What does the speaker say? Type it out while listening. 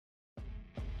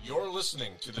You're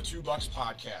listening to the Two Bucks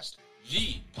Podcast,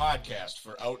 the podcast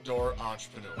for outdoor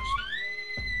entrepreneurs.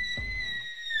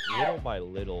 Little by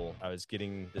little, I was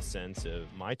getting the sense of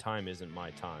my time isn't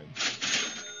my time.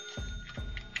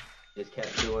 Just kept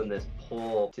feeling this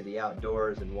pull to the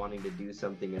outdoors and wanting to do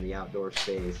something in the outdoor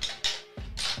space.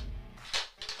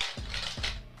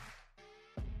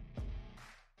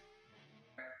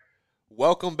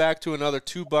 Welcome back to another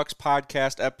Two Bucks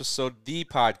Podcast episode, the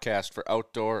podcast for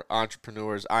outdoor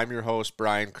entrepreneurs. I'm your host,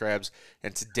 Brian Krebs,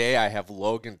 and today I have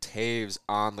Logan Toews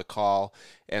on the call.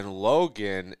 And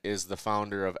Logan is the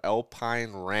founder of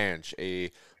Alpine Ranch, a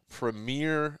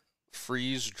premier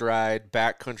freeze-dried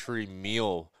backcountry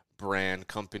meal brand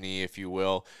company, if you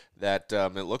will, that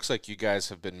it looks like you guys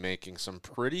have been making some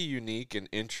pretty unique and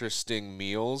interesting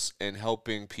meals and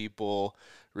helping people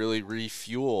really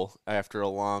refuel after a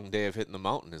long day of hitting the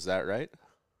mountain. Is that right?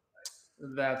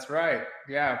 That's right.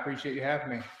 Yeah, appreciate you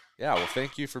having me. Yeah, well,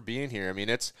 thank you for being here. I mean,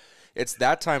 it's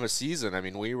that time of season. I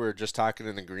mean, we were just talking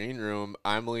in the green room.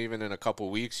 I'm leaving in a couple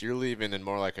weeks. You're leaving in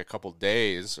more like a couple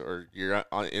days, or you're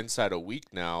inside a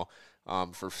week now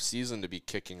for season to be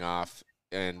kicking off,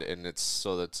 and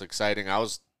that's exciting. I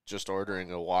was just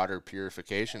ordering a water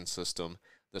purification system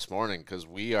this morning because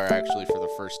we are actually for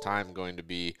the first time going to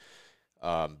be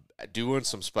doing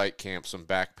some spike camp, some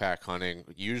backpack hunting.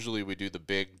 Usually we do the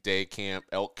big day camp,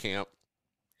 elk camp,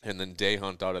 and then day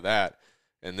hunt out of that.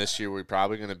 And this year we're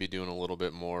probably going to be doing a little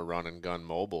bit more run and gun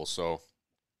mobile. So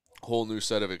whole new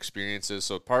set of experiences.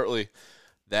 So partly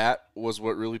that was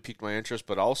what really piqued my interest,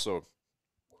 but also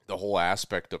the whole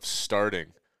aspect of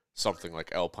starting something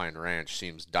like Alpine Ranch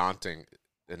seems daunting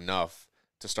enough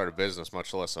to start a business,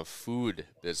 much less a food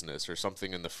business or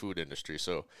something in the food industry.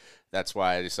 So that's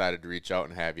why I decided to reach out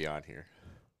and have you on here.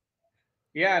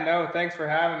 Yeah, no, thanks for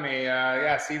having me.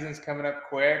 Season's coming up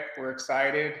quick. We're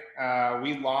excited.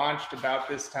 We launched about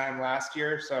this time last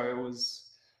year, so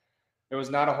there was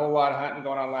not a whole lot of hunting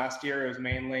going on last year. It was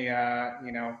mainly,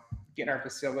 getting our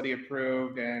facility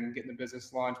approved and getting the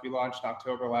business launched. We launched in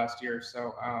October last year,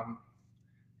 so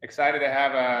excited to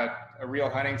have a real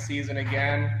hunting season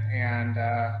again, and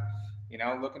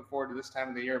looking forward to this time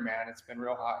of the year, man. It's been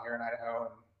real hot here in Idaho,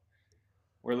 and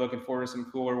we're looking forward to some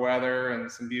cooler weather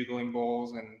and some bugling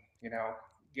bulls, and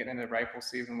getting into rifle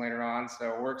season later on.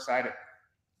 So we're excited.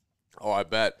 Oh, I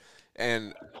bet,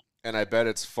 and I bet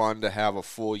it's fun to have a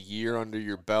full year under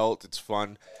your belt. It's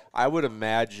fun. I would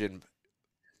imagine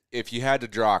if you had to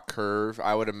draw a curve,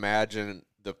 I would imagine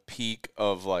the peak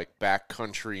of like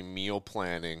backcountry meal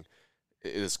planning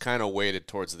is kind of weighted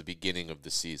towards the beginning of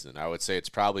the season. I would say it's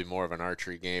probably more of an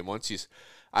archery game.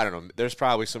 I don't know, there's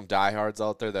probably some diehards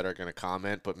out there that are going to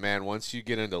comment, but man, once you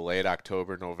get into late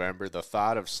October, November, the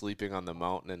thought of sleeping on the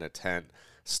mountain in a tent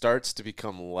starts to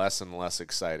become less and less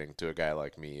exciting to a guy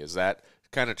like me. Is that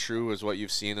kind of true as what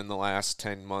you've seen in the last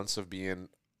 10 months of being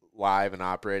live and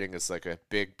operating? It's like a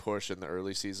big push in the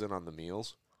early season on the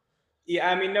meals? Yeah,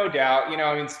 I mean, no doubt.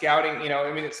 Scouting,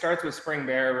 it starts with spring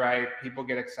bear, right? People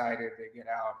get excited. They get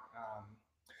out,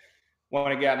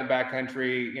 want to get out in the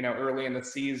backcountry, early in the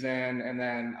season. And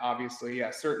then obviously, yeah,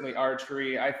 certainly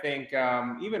archery. I think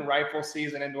even rifle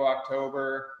season into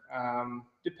October,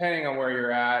 depending on where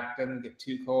you're at, doesn't get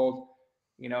too cold.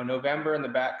 November in the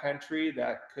backcountry,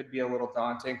 that could be a little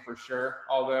daunting for sure.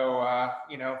 Although,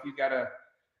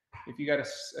 if you got a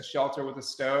shelter with a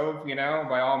stove,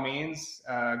 by all means,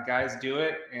 guys do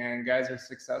it, and guys are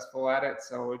successful at it.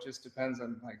 So it just depends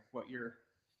on like what your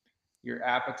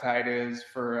appetite is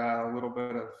for a little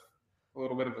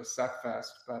bit of a suck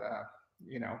fest. But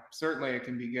certainly it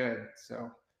can be good. So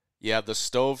yeah, the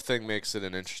stove thing makes it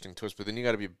an interesting twist. But then you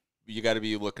got to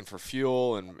be looking for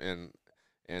fuel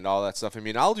and all that stuff. I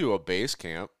mean, I'll do a base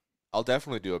camp. I'll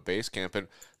definitely do a base camp, and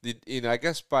I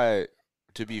guess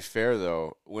to be fair,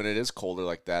 though, when it is colder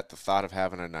like that, the thought of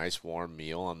having a nice warm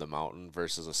meal on the mountain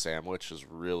versus a sandwich is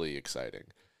really exciting.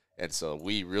 And so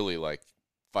we really like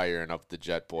firing up the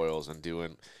jet boils and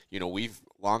doing,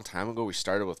 long time ago we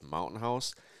started with Mountain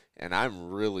House, and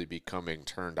I'm really becoming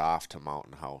turned off to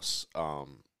Mountain House.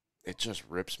 It just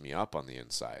rips me up on the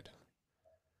inside.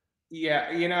 Yeah,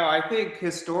 I think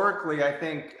historically,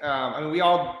 we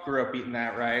all grew up eating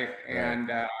that, right? And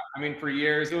for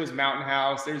years it was Mountain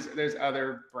House. There's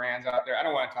other brands out there. I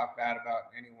don't want to talk bad about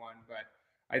anyone, but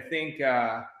I think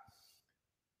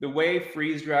the way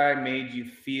freeze dry made you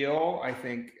feel, I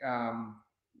think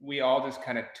we all just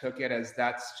kind of took it as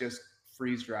that's just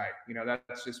freeze dry.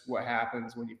 That's just what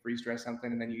happens when you freeze dry something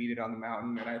and then you eat it on the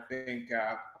mountain. And I think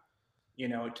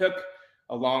it took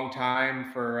a long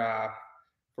time for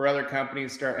other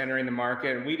companies to start entering the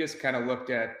market, and we just kind of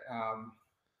looked at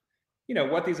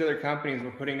what these other companies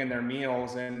were putting in their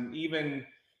meals. And even,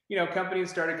 companies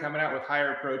started coming out with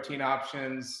higher protein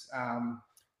options,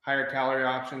 higher calorie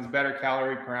options, better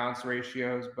calorie per ounce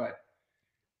ratios. But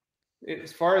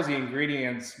as far as the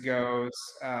ingredients goes,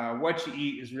 what you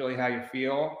eat is really how you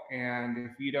feel. And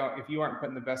if you aren't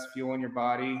putting the best fuel in your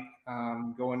body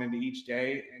going into each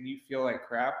day, and you feel like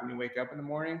crap when you wake up in the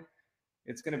morning,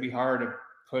 it's going to be hard to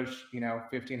push,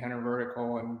 1500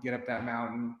 vertical and get up that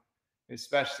mountain,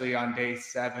 especially on day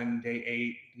 7, day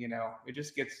 8.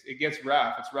 It gets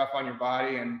rough. It's rough on your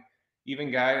body. And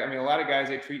even guys, I mean, a lot of guys,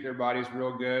 they treat their bodies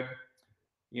real good,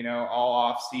 all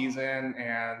off season,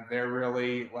 and they're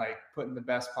really like putting the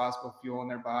best possible fuel in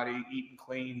their body, eating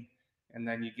clean. And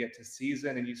then you get to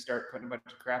season and you start putting a bunch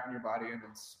of crap in your body, and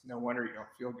it's no wonder you don't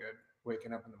feel good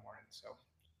waking up in the morning. So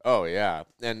Oh yeah,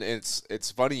 and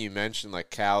it's funny you mentioned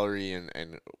like calorie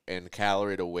and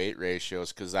calorie to weight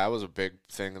ratios, because that was a big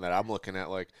thing that I'm looking at.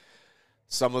 Like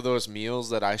some of those meals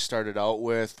that I started out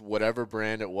with, whatever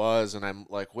brand it was, and I'm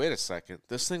like, wait a second,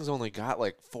 this thing's only got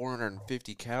like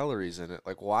 450 calories in it.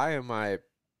 Like, why am I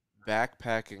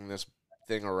backpacking this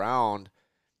thing around?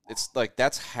 It's like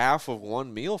that's half of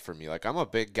one meal for me. Like I'm a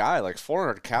big guy, like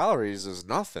 400 calories is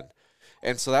nothing.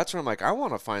 And so that's where I'm like, I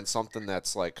want to find something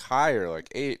that's like higher, like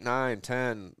 8, 9,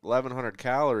 10, 1100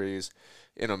 calories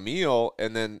in a meal.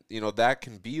 And then, that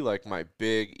can be like my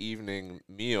big evening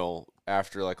meal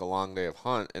after like a long day of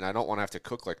hunt. And I don't want to have to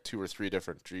cook like 2 or 3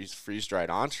 different freeze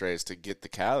dried entrees to get the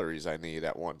calories I need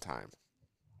at one time.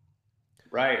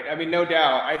 right. I mean, no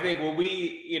doubt. I think when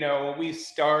we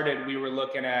started, we were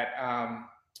looking at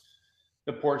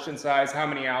the portion size, how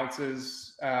many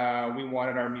ounces we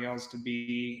wanted our meals to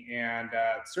be, and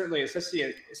certainly,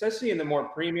 especially in the more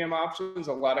premium options,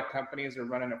 a lot of companies are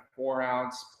running a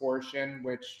 4-ounce portion,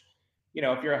 which,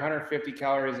 if you're 150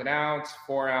 calories an ounce,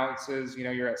 4 ounces,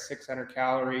 you're at 600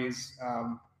 calories.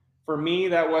 For me,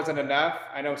 that wasn't enough.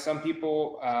 I know some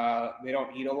people they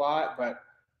don't eat a lot, but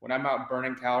when I'm out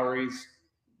burning calories,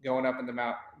 going up and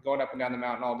down the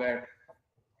mountain all day,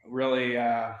 really.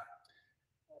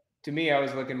 To me, I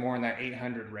was looking more in that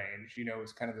 800 range.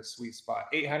 Was kind of the sweet spot.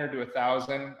 800 to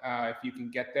 1,000, if you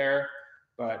can get there,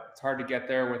 but it's hard to get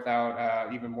there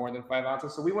without even more than 5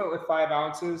 ounces. So we went with 5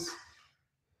 ounces,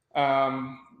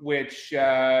 which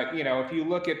if you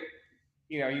look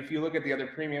at the other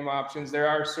premium options, there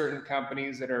are certain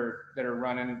companies that are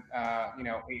running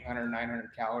 800, 900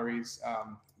 calories,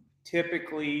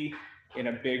 typically in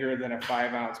a bigger than a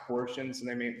 5-ounce portion, so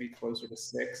they may be closer to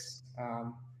 6.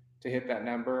 To hit that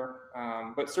number.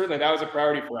 But certainly that was a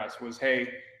priority for us was, hey,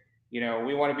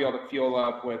 we want to be able to fuel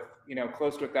up with,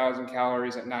 close to 1,000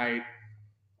 calories at night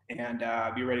and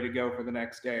be ready to go for the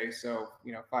next day. So,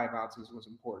 5 ounces was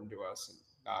important to us, and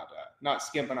not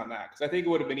skimping on that. Cause I think it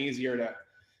would have been easier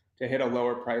to hit a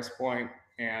lower price point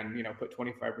and, put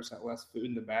 25% less food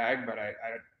in the bag. But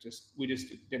we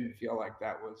just didn't feel like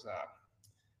that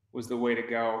was the way to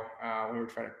go. We were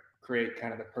trying to create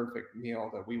kind of the perfect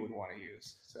meal that we would want to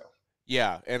use. So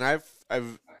yeah, and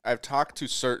I've talked to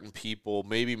certain people,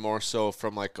 maybe more so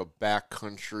from like a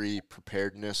backcountry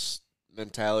preparedness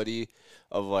mentality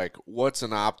of like what's an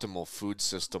optimal food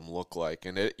system look like,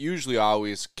 and it usually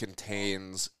always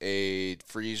contains a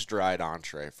freeze dried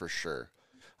entree for sure.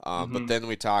 But then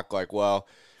we talk like, well,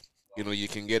 you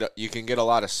can get a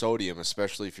lot of sodium,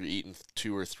 especially if you're eating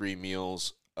 2 or 3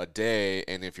 meals a day,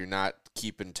 and if you're not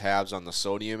keeping tabs on the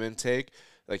sodium intake,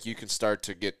 like you can start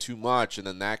to get too much, and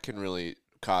then that can really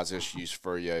cause issues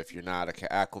for you if you're not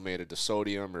acclimated to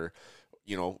sodium, or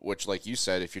which, like you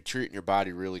said, if you're treating your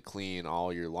body really clean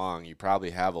all year long, you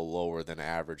probably have a lower than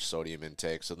average sodium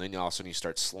intake. So then all of a sudden you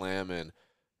start slamming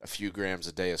a few grams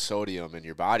a day of sodium, and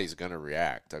your body's going to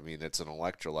react. I mean, it's an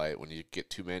electrolyte. When you get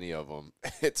too many of them,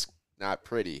 it's not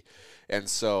pretty. And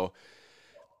so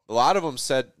a lot of them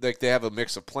said like they have a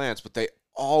mix of plants, but they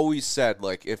always said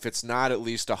like if it's not at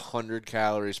least 100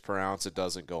 calories per ounce, it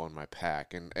doesn't go in my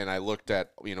pack. And I looked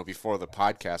at, before the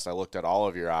podcast, I looked at all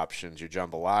of your options, your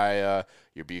jambalaya,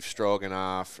 your beef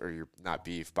stroganoff, or your not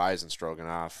beef, bison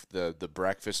stroganoff, the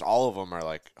breakfast, all of them are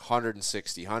like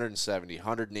 160, 170,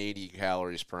 180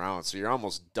 calories per ounce. So you're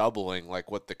almost doubling like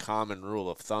what the common rule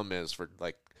of thumb is for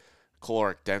like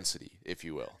caloric density, if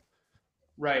you will.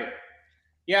 Right.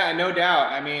 Yeah, no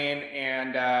doubt. I mean,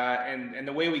 and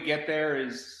the way we get there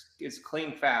is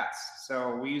clean fats.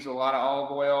 So we use a lot of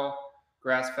olive oil,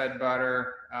 grass-fed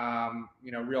butter,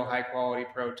 real high-quality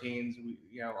proteins.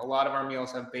 A lot of our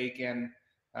meals have bacon.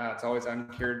 It's always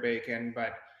uncured bacon,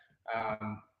 but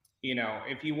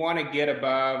if you want to get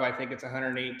above, I think it's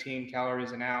 118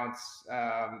 calories an ounce.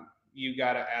 You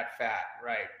got to add fat,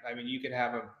 right? I mean, you could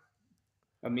have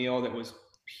a meal that was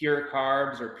pure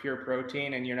carbs or pure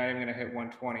protein, and you're not even going to hit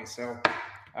 120. So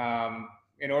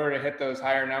in order to hit those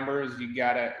higher numbers, you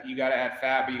gotta add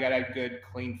fat, but you gotta add good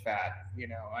clean fat.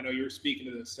 I know you were speaking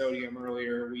to the sodium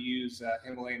earlier. We use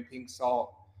Himalayan pink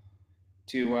salt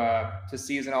to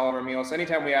season all of our meals. So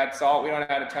anytime we add salt, we don't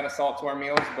add a ton of salt to our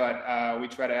meals, but we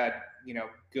try to add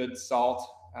good salt,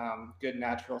 good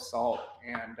natural salt,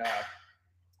 and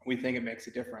we think it makes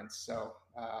a difference. So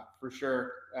for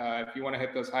sure, if you want to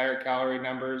hit those higher calorie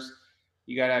numbers,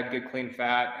 you got to add good clean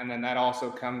fat, and then that also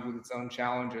comes with its own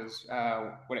challenges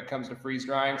when it comes to freeze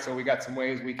drying. So we got some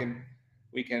ways we can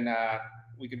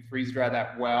freeze dry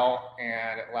that well,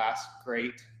 and it lasts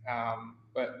great.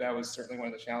 But that was certainly one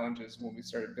of the challenges when we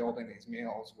started building these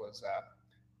meals was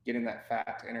getting that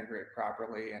fat to integrate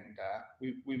properly, and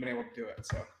we've been able to do it.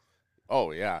 So.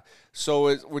 Oh yeah.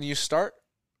 So when you start,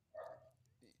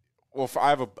 well, I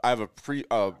have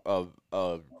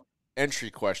a entry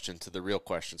question to the real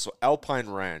question. So Alpine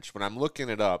Ranch, when I'm looking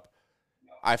it up,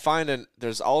 I find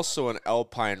there's also an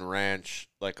Alpine Ranch,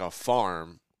 like a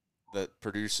farm that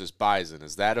produces bison.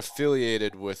 Is that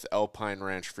affiliated with Alpine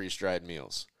Ranch freeze-dried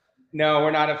meals? No,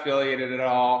 we're not affiliated at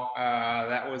all.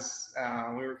 That was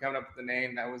we were coming up with the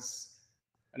name. That was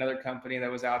another company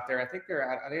that was out there. I think they're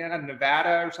out of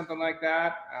Nevada or something like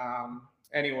that.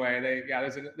 Anyway,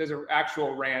 there's an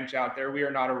actual ranch out there. We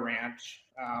are not a ranch,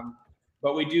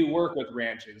 but we do work with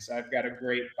ranches. I've got a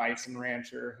great bison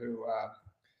rancher who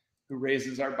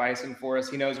raises our bison for us.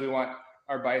 He knows we want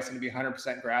our bison to be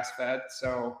 100% grass fed,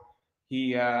 so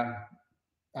I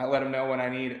let him know when I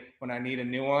need a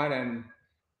new one, and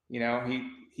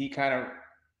he kind of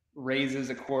raises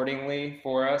accordingly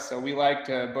for us. So we like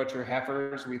to butcher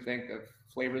heifers. We think the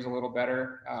flavor's a little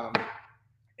better,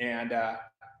 and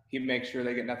he makes sure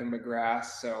they get nothing but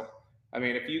grass. So I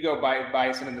mean, if you go buy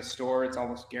bison in the store, it's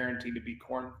almost guaranteed to be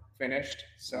corn finished.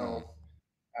 So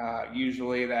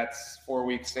usually that's 4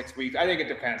 weeks, 6 weeks. I think it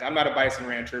depends. I'm not a bison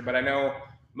rancher, but I know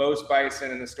most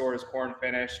bison in the store is corn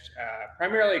finished,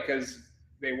 primarily because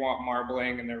they want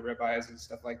marbling in their ribeyes and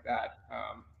stuff like that.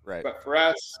 Right. But for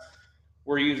us,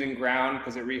 we're using ground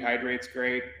because it rehydrates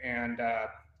great. And,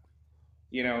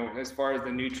 as far as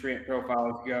the nutrient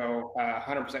profiles go,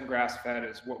 100% grass fed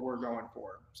is what we're going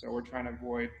for. So we're trying to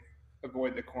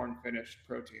avoid the corn finished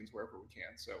proteins wherever we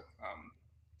can. So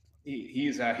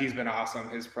he's been awesome.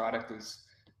 His product is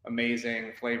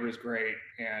amazing. Flavor is great,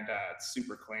 and it's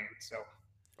super clean. So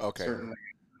certainly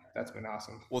that's been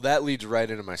awesome. Well, that leads right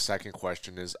into my second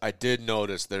question. Is I did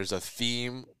notice there's a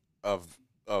theme of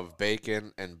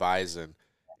bacon and bison,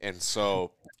 and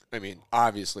so I mean,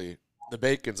 obviously the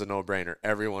bacon's a no-brainer.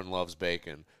 Everyone loves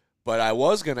bacon. But I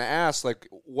was going to ask, like,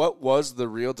 what was the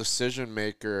real decision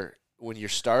maker when you're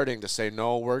starting to say,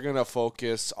 no, we're going to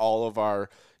focus all of our,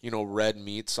 red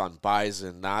meats on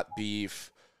bison, not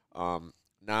beef,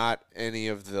 not any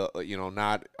of the,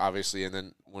 not obviously. And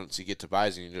then once you get to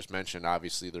bison, you just mentioned,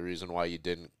 obviously, the reason why you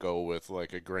didn't go with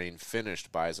like a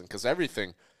grain-finished bison, because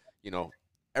everything,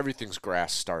 everything's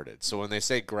grass started. So when they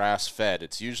say grass fed,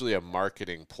 it's usually a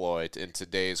marketing ploy in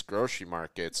today's grocery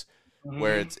markets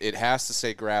where it has to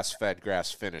say grass fed,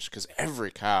 grass finished, because every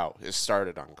cow is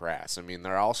started on grass. I mean,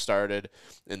 they're all started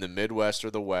in the Midwest or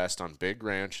the West on big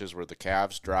ranches where the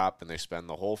calves drop and they spend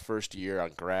the whole first year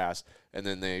on grass. And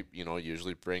then they,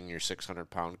 usually bring your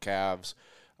 600-pound calves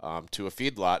to a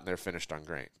feedlot and they're finished on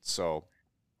grain. So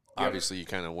obviously you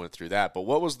kind of went through that. But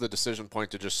what was the decision point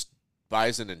to just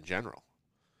bison in general?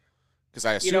 Because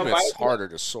I assume it's harder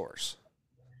to source.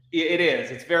 It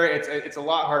is. It's a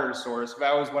lot harder to source.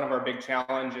 That was one of our big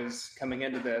challenges coming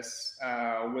into this,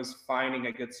 was finding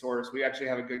a good source. We actually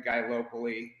have a good guy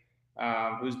locally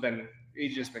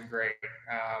he's just been great.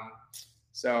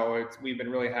 So we've been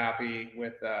really happy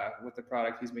with the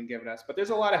product he's been giving us. But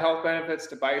there's a lot of health benefits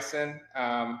to bison.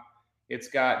 It's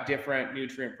got different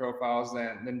nutrient profiles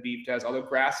than beef does, although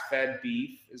grass-fed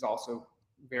beef is also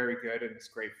very good and it's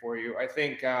great for you. I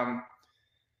think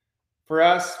for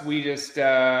us, we just, we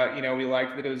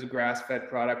liked that it was a grass-fed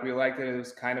product. We liked that it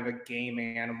was kind of a game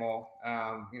animal.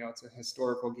 It's a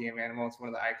historical game animal. It's one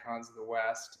of the icons of the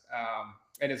West,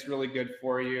 and it's really good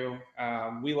for you.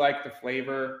 We like the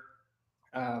flavor.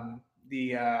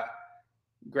 The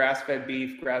grass-fed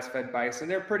beef, grass-fed bison,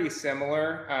 they're pretty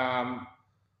similar.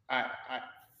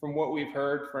 From what we've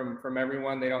heard from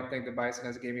everyone, they don't think the bison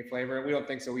has a gamey flavor, and we don't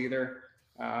think so either.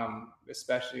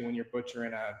 Especially when you're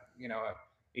butchering a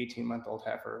 18-month-old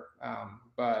heifer.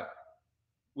 But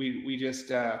we just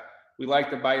we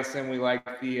like the bison. We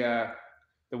like the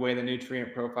way the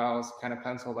nutrient profiles kind of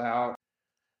penciled out.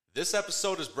 This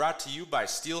episode is brought to you by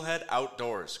Steelhead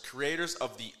Outdoors, creators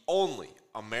of the only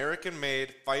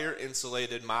American-made,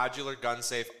 fire-insulated modular gun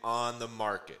safe on the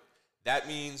market. That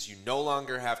means you no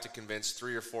longer have to convince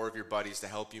 3 or 4 of your buddies to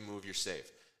help you move your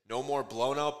safe. No more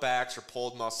blown-out backs or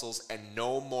pulled muscles, and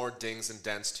no more dings and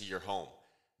dents to your home.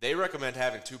 They recommend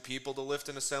having 2 people to lift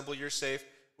and assemble your safe,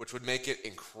 which would make it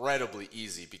incredibly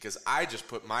easy because I just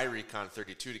put my Recon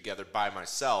 32 together by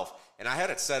myself, and I had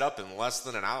it set up in less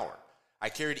than an hour. I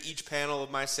carried each panel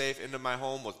of my safe into my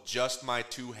home with just my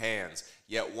 2 hands,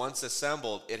 yet once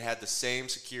assembled, it had the same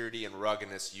security and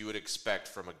ruggedness you would expect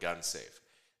from a gun safe.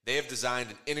 They have designed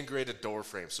an integrated door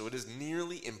frame, so it is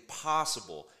nearly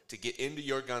impossible to get into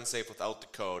your gun safe without the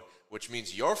code, which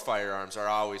means your firearms are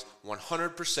always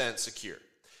 100% secure.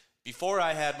 Before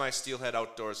I had my Steelhead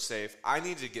Outdoors safe, I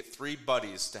needed to get 3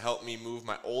 buddies to help me move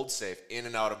my old safe in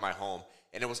and out of my home,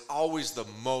 and it was always the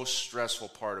most stressful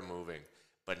part of moving.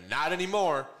 But not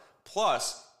anymore.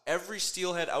 Plus, every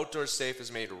Steelhead Outdoors safe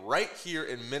is made right here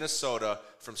in Minnesota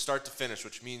from start to finish,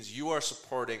 which means you are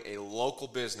supporting a local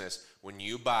business when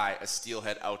you buy a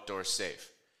Steelhead Outdoors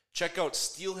safe. Check out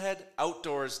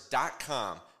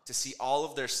steelheadoutdoors.com to see all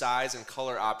of their size and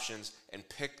color options and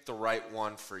pick the right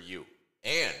one for you.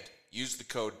 And use the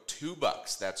code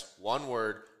 $2, that's one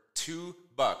word, $2,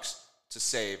 to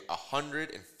save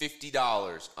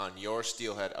 $150 on your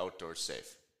Steelhead Outdoors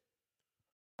safe.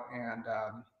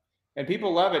 And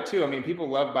people love it too. I mean, people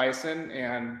love bison,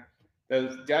 and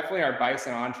definitely our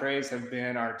bison entrees have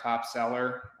been our top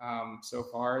seller so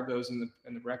far. Those in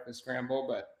the breakfast scramble,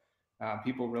 but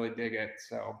people really dig it.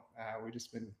 So we've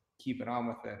just been keeping on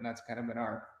with it, and that's kind of been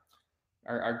our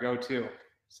go-to.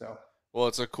 So. Well,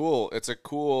 it is a cool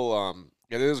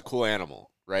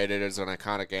animal, right? It is an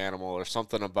iconic animal. There's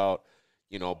something about,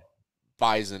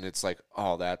 bison. It's like,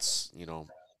 oh, that's, you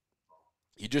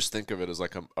just think of it as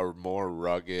like a more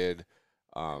rugged,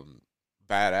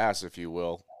 badass, if you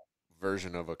will,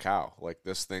 version of a cow. Like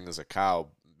this thing is a cow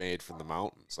made from the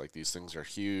mountains. Like these things are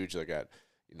huge. They got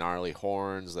gnarly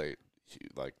horns. They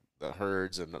like the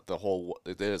herds and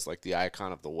it is like the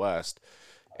icon of the West.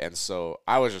 And so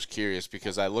I was just curious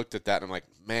because I looked at that and I'm like,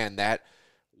 man,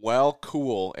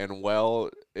 cool and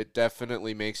it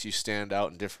definitely makes you stand out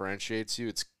and differentiates you.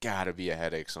 It's got to be a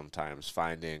headache sometimes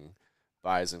finding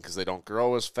bison because they don't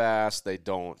grow as fast. They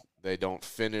don't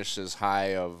finish as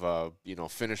high of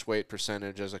finish weight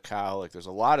percentage as a cow. Like there's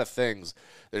a lot of things.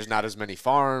 There's not as many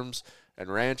farms and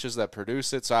ranches that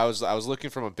produce it. So I was looking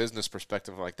from a business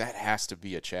perspective, like that has to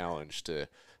be a challenge to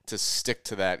stick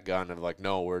to that gun of like,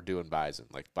 no, we're doing bison.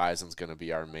 Like bison's going to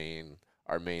be our main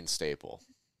staple.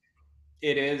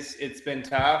 It is. It's been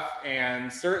tough,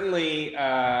 and certainly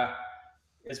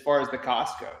as far as the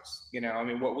cost goes, I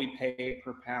mean, what we pay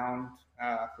per pound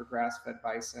for grass-fed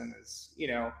bison is,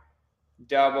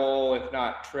 double, if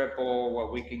not triple,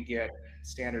 what we can get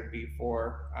standard beef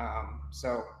for.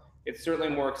 So it's certainly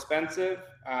more expensive.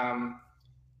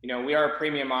 We are a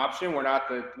premium option. We're not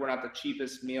the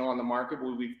cheapest meal on the market,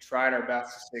 but we've tried our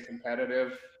best to stay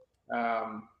competitive,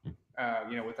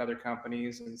 with other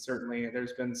companies. And certainly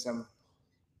there's been some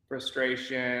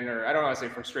frustration, or I don't want to say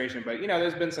frustration, but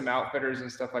there's been some outfitters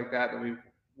and stuff like that we've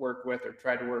worked with or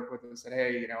tried to work with and said,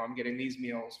 hey, I'm getting these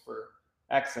meals for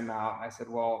X amount. And I said,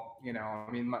 well, I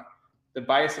mean, the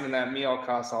bison in that meal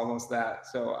costs almost that.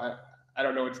 So I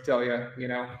don't know what to tell you,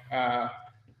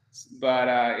 but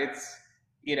it's,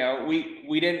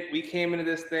 we came into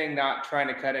this thing not trying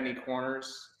to cut any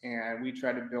corners, and we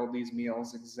tried to build these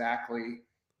meals exactly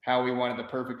how we wanted the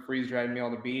perfect freeze-dried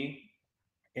meal to be.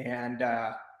 And,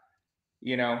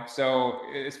 so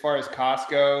as far as cost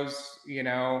goes,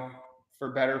 for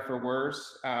better, for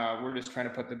worse, we're just trying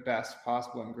to put the best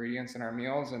possible ingredients in our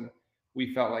meals. And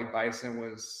we felt like bison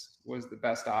was the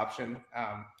best option.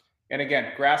 And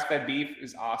again, grass-fed beef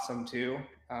is awesome too.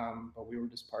 But we were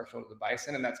just partial to the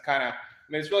bison, and that's kind of,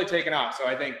 it's really taken off. So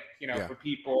I think, for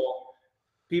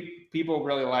people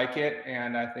really like it,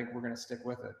 and I think we're going to stick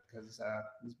with it because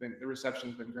the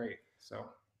reception's been great. So.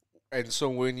 And so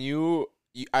when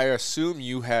I assume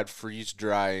you had freeze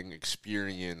drying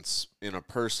experience in a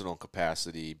personal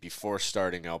capacity before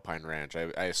starting Alpine Ranch.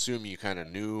 I assume you kind of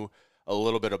knew a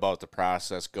little bit about the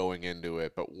process going into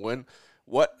it, but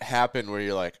what happened where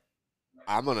you're like,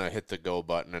 I'm going to hit the go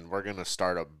button and we're going to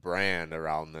start a brand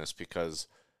around this? Because,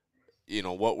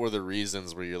 what were the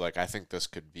reasons where you're like, I think this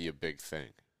could be a big thing?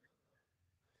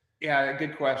 Yeah,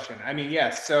 good question. I mean,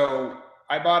 yes. So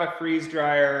I bought a freeze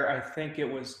dryer. I think it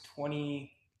was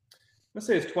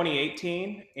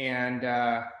 2018,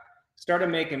 and started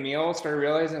making meals, started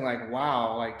realizing like,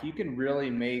 wow, like you can really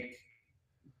make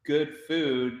good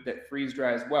food that freeze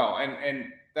dries well.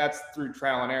 And that's through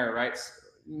trial and error, right?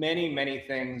 Many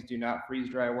things do not freeze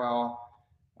dry well.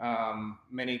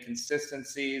 many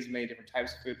consistencies, many different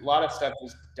types of food. A lot of stuff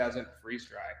just doesn't freeze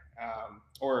dry,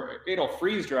 or it'll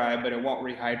freeze dry, but it won't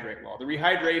rehydrate well. The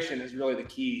rehydration is really the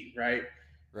key, right?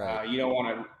 Right. You don't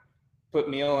want to put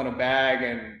meal in a bag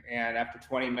and after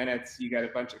 20 minutes you got a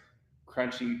bunch of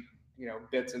crunchy,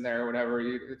 bits in there or whatever.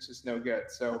 It's just no good.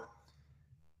 So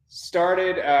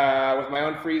started with my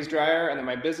own freeze dryer, and then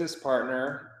my business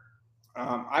partner.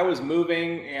 I was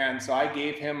moving, and so I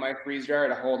gave him my freeze dryer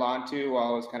to hold on to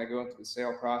while I was kind of going through the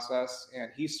sale process. And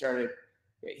he's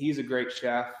a great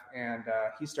chef, and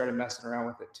he started messing around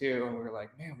with it too. And we were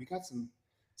like, man, we got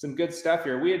some good stuff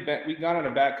here. We'd gone on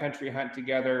a backcountry hunt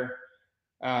together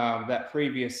that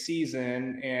previous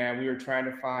season, and we were trying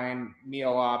to find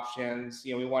meal options.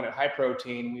 We wanted high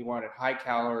protein, we wanted high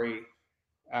calorie,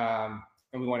 and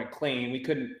we wanted clean.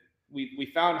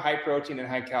 We found high protein and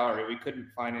high calorie. We couldn't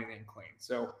find anything clean.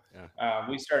 So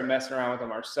we started messing around with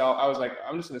them ourselves. I was like,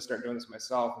 I'm just going to start doing this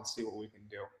myself and see what we can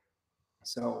do.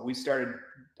 So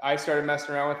I started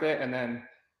messing around with it, and then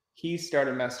he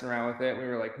started messing around with it. We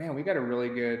were like, man, we got a really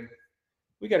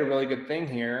good thing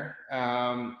here.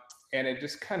 And it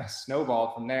just kind of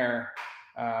snowballed from there.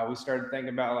 We started thinking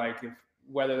about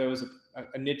whether there was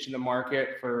a niche in the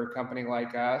market for a company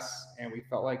like us, and we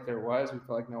felt like there was. We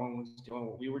felt like no one was doing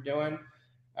what we were doing,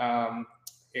 and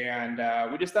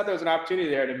we just thought there was an opportunity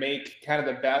there to make kind of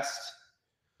the best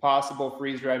possible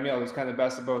freeze-dried meal. It was kind of the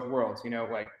best of both worlds,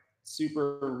 like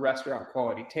super restaurant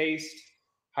quality taste,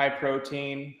 high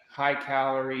protein, high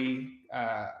calorie,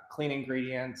 clean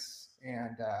ingredients,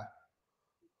 and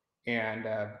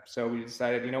so we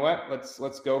decided, you know what,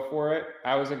 let's go for it.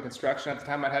 I was in construction at the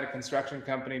time. I had a construction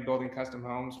company building custom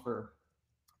homes for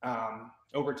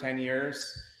over 10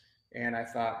 years. And I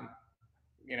thought,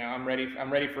 I'm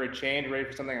ready for a change, ready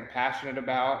for something I'm passionate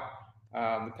about.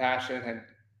 The passion had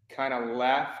kind of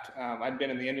left. I'd been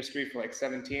in the industry for like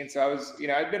 17. So I was,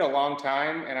 I'd been a long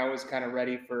time, and I was kind of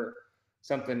ready for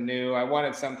something new. I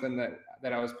wanted something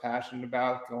that I was passionate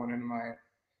about going into my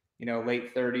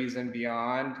late 30s and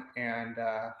beyond. And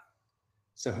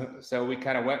so we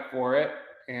kind of went for it.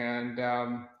 And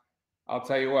I'll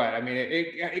tell you what, I mean,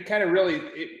 it kind of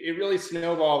really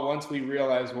snowballed once we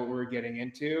realized what we were getting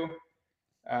into.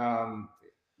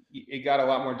 It got a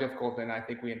lot more difficult than I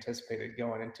think we anticipated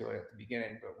going into it at the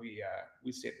beginning, but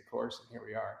we stayed the course, and here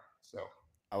we are. So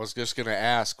I was just going to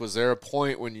ask, was there a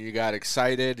point when you got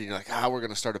excited and you're like, we're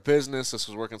going to start a business. This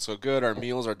was working so good. Our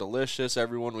meals are delicious.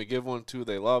 Everyone we give one to,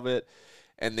 they love it.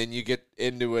 And then you get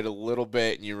into it a little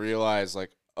bit and you realize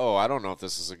like, oh, I don't know if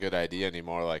this is a good idea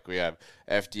anymore. Like we have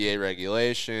FDA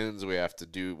regulations. We have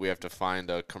to find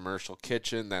a commercial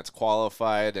kitchen that's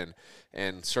qualified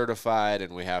and certified.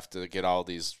 And we have to get all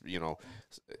these,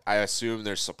 I assume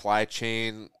there's supply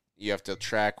chain. You have to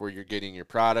track where you're getting your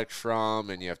product from,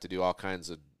 and you have to do all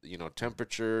kinds of,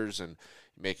 temperatures and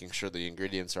making sure the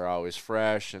ingredients are always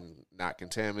fresh and not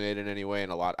contaminated in any way.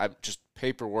 And just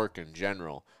paperwork in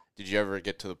general. Did you ever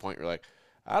get to the point where you're like,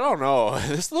 I don't know,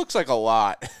 this looks like a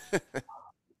lot?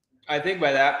 I think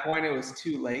by that point it was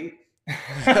too late.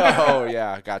 Oh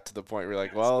yeah. Got to the point where you're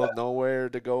like, well, nowhere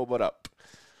to go but up.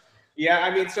 Yeah. I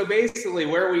mean, so basically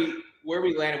where we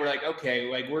landed, we're like,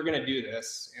 okay, like we're going to do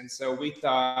this. And so we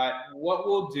thought what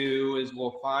we'll do is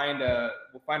we'll find a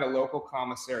local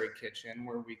commissary kitchen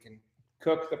where we can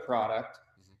cook the product.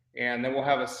 And then we'll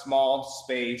have a small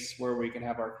space where we can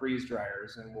have our freeze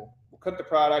dryers, and we'll cook the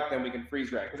product, then we can freeze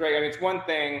dry. Because right, I mean, it's one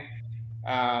thing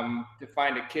to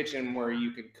find a kitchen where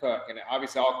you can cook, and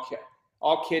obviously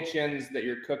all kitchens that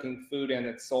you're cooking food in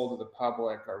that's sold to the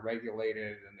public are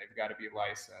regulated, and they've got to be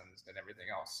licensed and everything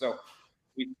else. So,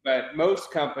 but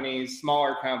most companies,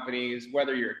 smaller companies,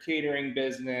 whether you're a catering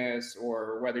business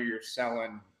or whether you're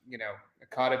selling, a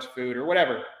cottage food or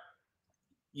whatever,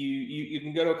 you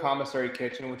can go to a commissary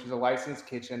kitchen, which is a licensed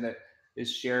kitchen that is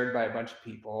shared by a bunch of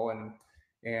people, and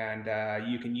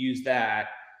you can use that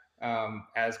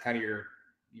as kind of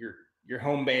your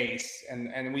home base.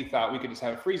 And we thought we could just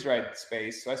have a freeze dried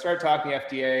space. So I started talking to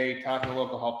FDA, talking to the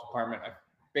local health department.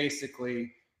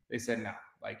 Basically, they said no,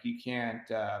 like you can't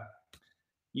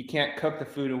cook the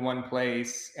food in one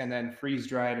place and then freeze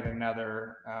dry it in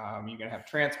another. You're gonna have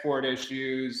transport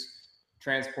issues,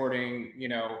 transporting,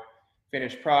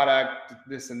 finished product,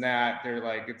 this and that. They're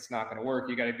like, it's not going to work.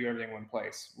 You got to do everything in one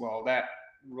place. Well, that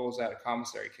rules out a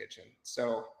commissary kitchen.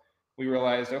 So we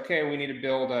realized, okay, we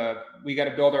got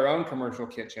to build our own commercial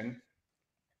kitchen.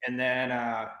 And then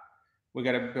we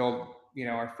got to build,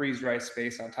 our freeze dry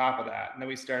space on top of that. And then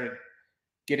we started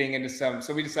getting into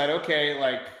so we decided, okay,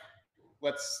 like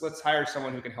let's hire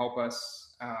someone who can help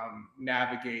us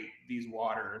navigate these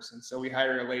waters. And so we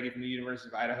hired a lady from the University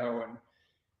of Idaho, and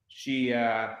she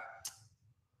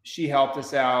helped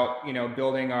us out,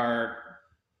 building our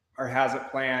hazard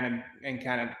plan and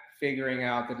kind of figuring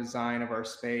out the design of our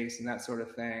space and that sort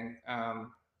of thing.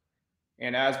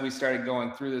 And as we started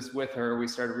going through this with her, we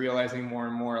started realizing more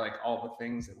and more like all the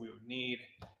things that we would need,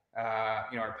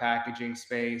 our packaging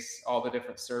space, all the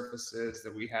different surfaces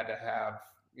that we had to have,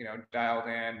 dialed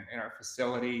in our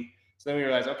facility. So then we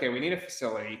realized, okay, we need a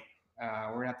facility.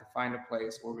 We're gonna have to find a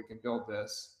place where we can build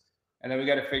this. And then we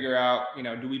got to figure out,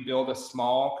 do we build a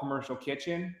small commercial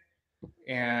kitchen?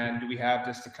 And do we have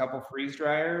just a couple freeze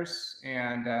dryers?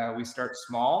 And we start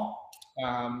small.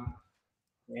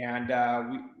 We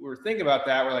were thinking about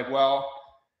that. We're like, well,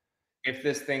 if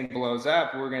this thing blows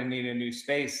up, we're going to need a new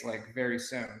space like very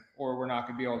soon, or we're not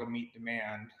going to be able to meet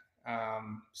demand.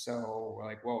 So we're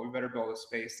like, well, we better build a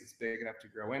space that's big enough to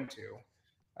grow into.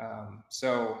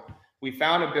 So we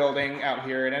found a building out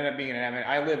here. It ended up being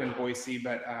I live in Boise,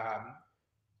 but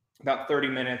about 30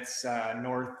 minutes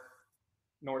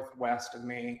northwest of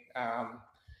me.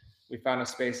 We found a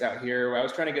space out here. I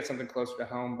was trying to get something closer to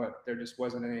home, but there just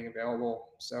wasn't anything available.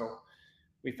 So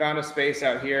we found a space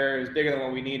out here. It was bigger than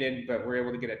what we needed, but we were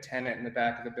able to get a tenant in the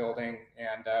back of the building,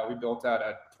 and we built out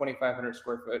a 2,500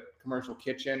 square foot commercial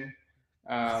kitchen.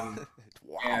 Wow.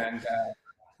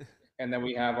 And then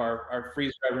we have our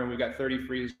freeze dryer room. We've got 30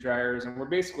 freeze dryers, and we're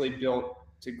basically built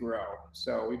to grow.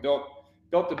 So we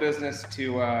built the business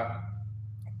to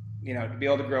be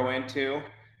able to grow into.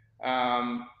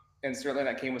 And certainly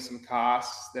that came with some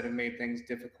costs that have made things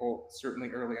difficult, certainly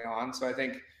early on. So I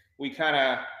think we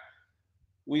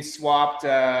swapped,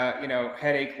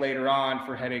 headache later on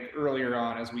for headache earlier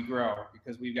on as we grow,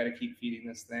 because we've got to keep feeding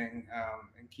this thing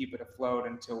and keep it afloat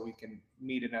until we can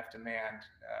meet enough demand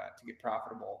to get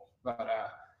profitable. But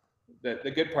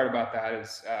the good part about that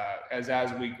is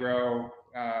as we grow,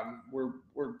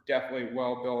 we're definitely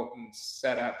well built and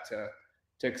set up to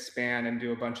expand and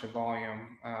do a bunch of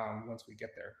volume once we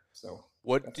get there. So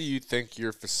what do you think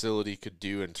your facility could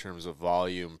do in terms of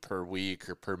volume per week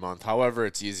or per month, however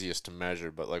it's easiest to measure,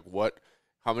 but like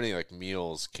how many like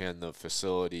meals can the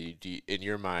facility in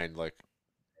your mind like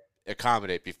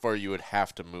accommodate before you would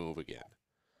have to move again?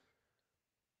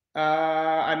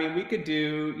 We could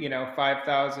do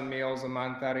 5,000 meals a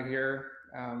month out of here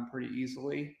pretty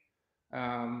easily.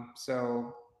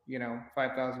 So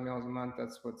 5,000 meals a month,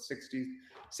 that's what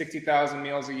 60,000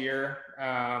 meals a year.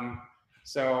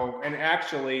 And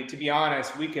actually, to be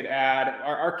honest, we could add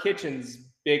our kitchen's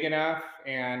big enough,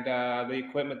 and the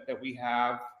equipment that we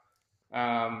have,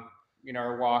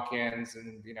 our walk-ins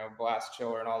and blast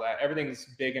chiller and all that, everything's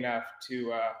big enough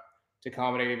to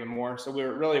accommodate even more. So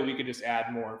we could just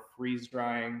add more freeze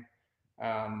drying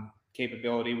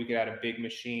capability. We could add a big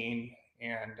machine,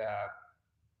 and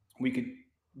we could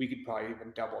probably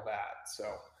even double that. So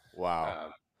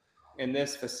wow. In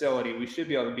this facility, we should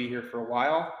be able to be here for a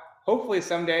while. Hopefully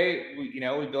someday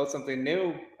we build something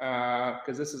new,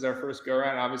 because this is our first go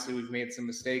around. Obviously we've made some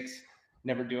mistakes,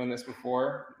 never doing this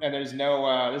before, and there's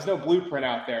no blueprint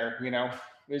out there.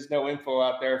 There's no info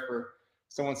out there for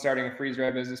someone starting a freeze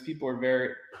dry business. People are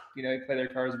very, they play their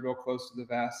cards real close to the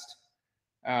vest,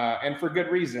 and for good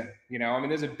reason.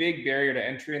 There's a big barrier to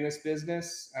entry in this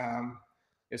business,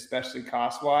 especially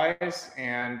cost wise,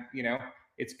 and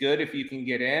it's good if you can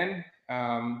get in.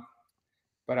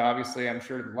 But obviously, I'm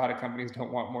sure a lot of companies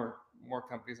don't want more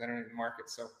companies entering the market.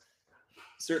 So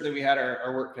certainly, we had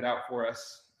our work cut out for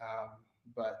us.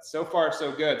 But so far,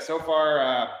 so good. So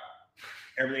far,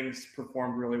 everything's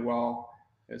performed really well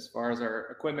as far as our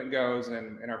equipment goes,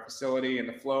 and our facility and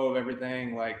the flow of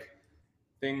everything. Like,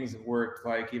 things have worked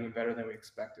like even better than we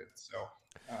expected. So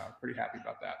pretty happy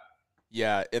about that.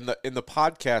 Yeah, in the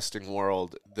podcasting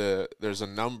world, there's a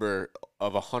number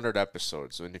of 100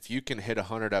 episodes, and if you can hit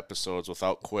 100 episodes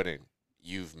without quitting,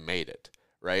 you've made it,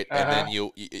 right? Uh-huh. And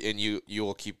then you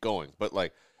will keep going. But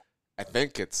like, I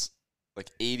think it's like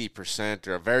 80%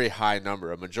 or a very high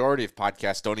number. A majority of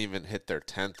podcasts don't even hit their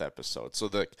 10th episode. So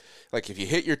like if you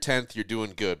hit your 10th, you're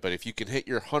doing good. But if you can hit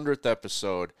your 100th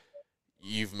episode,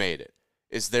 you've made it.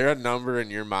 Is there a number in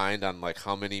your mind on like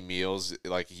how many meals,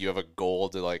 like you have a goal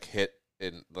to like hit?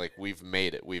 And like, we've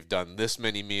made it, we've done this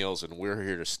many meals, and we're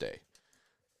here to stay?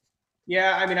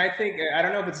 Yeah, I think, I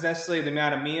don't know if it's necessarily the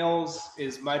amount of meals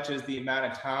as much as the amount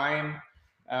of time.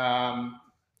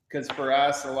 Because for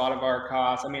us, a lot of our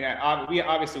costs, we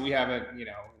haven't,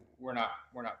 we're not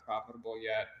profitable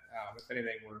yet. If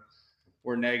anything,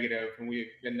 we're negative, and we've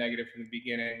been negative from the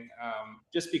beginning,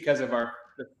 just because of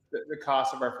the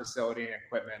cost of our facility and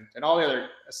equipment and all the other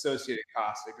associated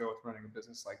costs that go with running a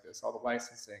business like this, all the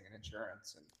licensing and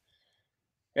insurance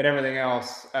and everything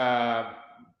else.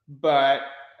 But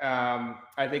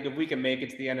I think if we can make it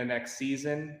to the end of next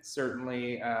season,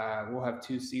 certainly we'll have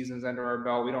 2 seasons under our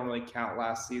belt. We don't really count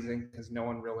last season because no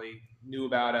one really knew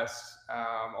about us.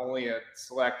 Only a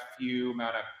select few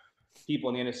amount of people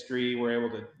in the industry were able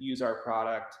to use our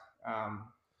product.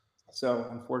 So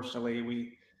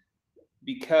unfortunately,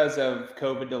 because of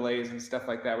COVID delays and stuff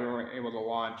like that, we weren't able to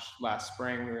launch last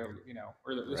spring. We were,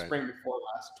 or the Right. spring before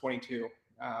last, 22.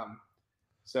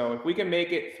 So if we can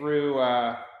make it through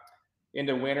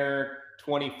into winter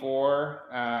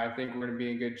 24, I think we're going to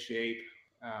be in good shape.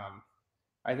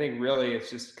 I think really it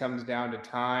just comes down to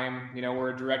time.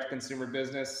 We're a direct consumer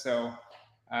business, so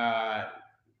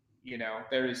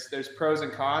there's pros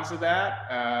and cons of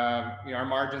that. Our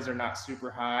margins are not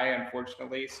super high,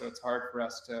 unfortunately, so it's hard for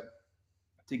us to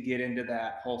get into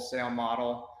that wholesale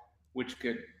model, which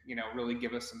could really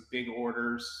give us some big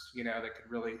orders, that could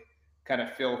really kind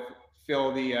of fill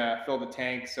the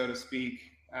tank, so to speak.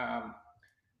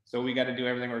 So we got to do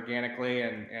everything organically,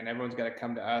 and everyone's got to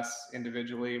come to us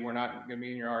individually. We're not going to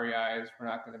be in your REIs. We're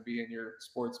not going to be in your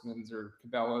Sportsman's or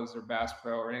Cabela's or Bass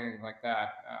Pro or anything like that.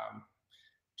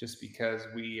 Just because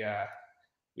we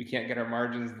can't get our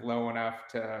margins low enough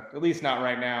to, at least not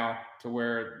right now, to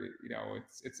where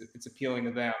it's appealing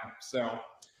to them. So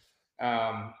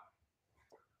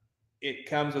it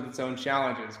comes with its own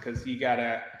challenges because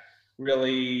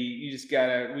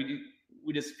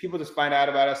people just find out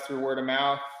about us through word of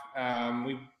mouth.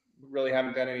 We really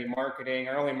haven't done any marketing.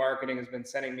 Our only marketing has been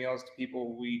sending meals to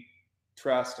people we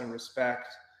trust and respect,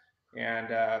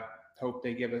 and hope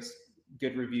they give us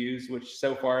good reviews, which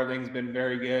so far everything's been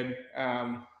very good.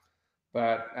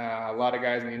 But a lot of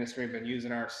guys in the industry have been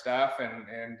using our stuff,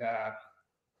 and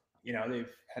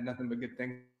they've had nothing but good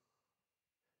things.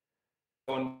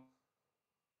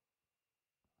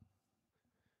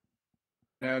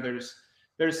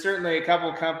 There's certainly a couple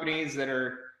of companies that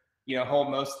are hold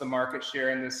most of the market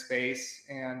share in this space,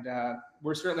 and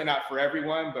we're certainly not for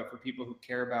everyone, but for people who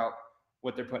care about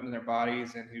what they're putting in their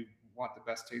bodies and who want the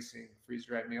best tasting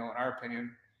freeze-dried meal, in our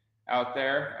opinion, out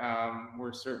there,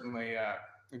 we're certainly a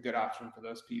good option for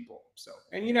those people. So,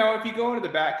 and if you go into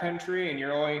the backcountry and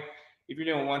if you're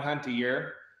doing one hunt a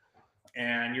year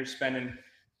and you're spending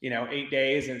 8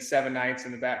 days and 7 nights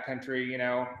in the backcountry,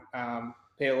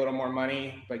 pay a little more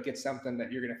money, but get something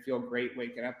that you're going to feel great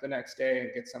waking up the next day,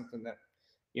 and get something that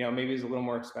maybe is a little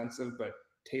more expensive but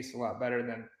tastes a lot better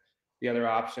than the other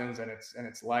options, and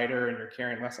it's lighter and you're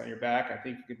carrying less on your back. I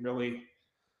think you could really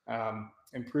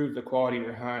improve the quality of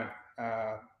your hunt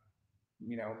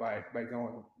by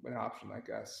going with an option like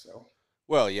us. So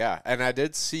Well, yeah, and I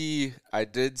did see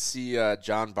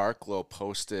John Barklow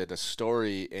posted a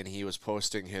story, and he was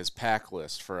posting his pack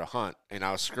list for a hunt, and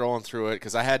I was scrolling through it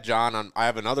because I had John on. I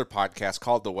have another podcast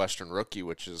called The Western Rookie,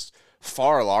 which is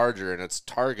far larger, and it's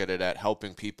targeted at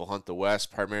helping people hunt the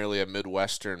West, primarily a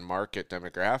Midwestern market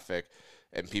demographic,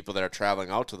 and people that are traveling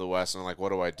out to the West. And I'm like,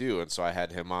 what do I do? And so I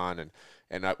had him on,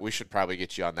 and we should probably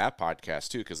get you on that podcast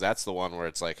too, because that's the one where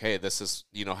it's like, hey, this is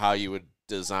how you would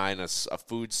design a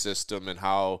food system and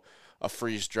how a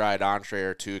freeze-dried entree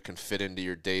or two can fit into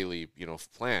your daily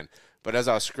plan. But as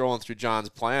I was scrolling through John's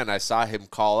plan, I saw him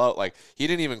call out, like, he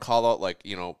didn't even call out like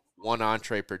one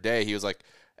entree per day. He was like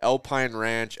Alpine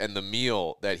Ranch and the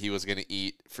meal that he was going to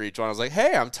eat for each one. I was like,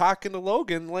 hey, I'm talking to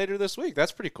Logan later this week.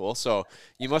 That's pretty cool. So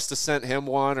you must have sent him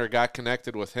one or got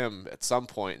connected with him at some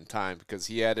point in time, because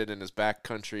he had it in his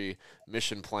backcountry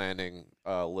mission planning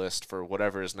list for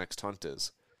whatever his next hunt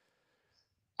is.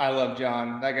 I love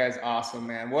John. That guy's awesome,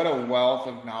 man. What a wealth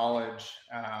of knowledge.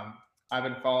 I've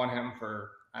been following him for,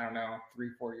 I don't know,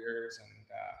 3-4 years.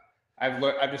 And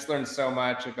I've just learned so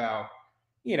much about,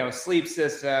 sleep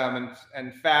system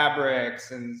and fabrics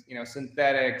and,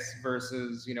 synthetics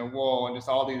versus, wool, and just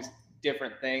all these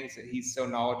different things that he's so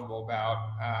knowledgeable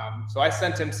about. So I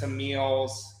sent him some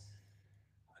meals.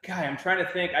 God, I'm trying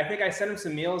to think. I think I sent him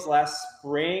some meals last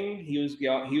spring. He was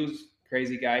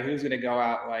crazy guy. He was going to go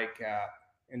out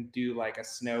and do like a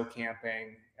snow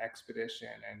camping expedition,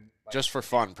 and just for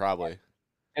fun, probably.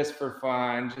 Just for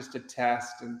fun, just to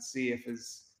test and see if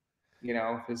his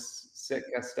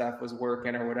Sitka stuff was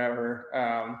working or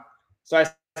whatever. So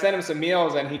I sent him some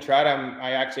meals, and he tried them.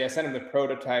 I sent him the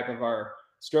prototype of our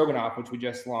stroganoff, which we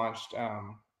just launched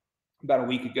about a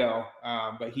week ago.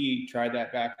 But he tried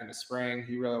that back in the spring.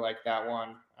 He really liked that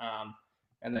one.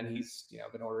 And then he's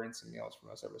been ordering some meals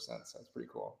from us ever since. So it's pretty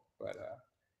cool. But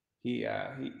he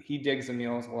digs the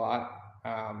meals a lot.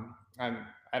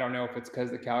 I don't know if it's because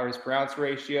the calories per ounce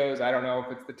ratios. I don't know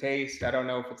if it's the taste. I don't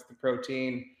know if it's the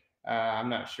protein. I'm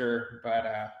not sure, but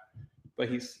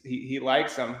he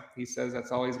likes them. He says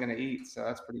that's all he's going to eat, so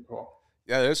that's pretty cool.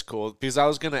 Yeah, that's cool. Because I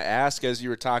was going to ask, as you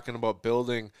were talking about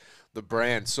building the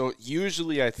brand. So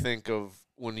usually I think of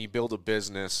when you build a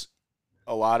business,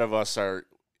 a lot of us are,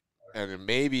 and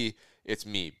maybe it's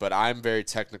me, but I'm very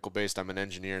technical based. I'm an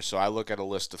engineer. So I look at a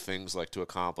list of things like to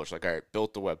accomplish. Like, all right,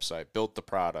 built the website, built the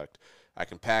product. I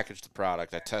can package the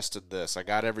product. I tested this. I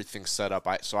got everything set up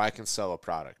so I can sell a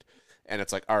product. And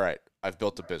it's like, all right, I've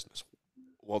built a business.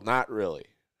 Well, not really.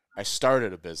 I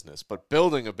started a business, but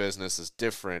building a business is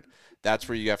different. That's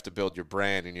where you have to build your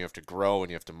brand and you have to grow and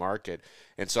you have to market.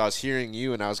 And so I was hearing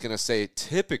you, and I was going to say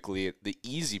typically the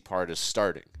easy part is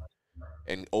starting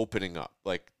and opening up.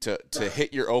 Like to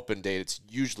hit your open date, it's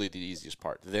usually the easiest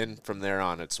part. Then from there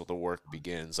on, it's the work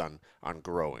begins on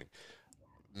growing.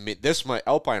 This might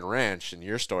Alpine Ranch in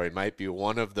your story might be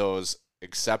one of those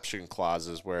exception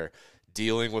clauses where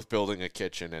dealing with building a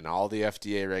kitchen and all the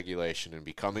FDA regulation and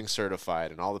becoming certified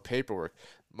and all the paperwork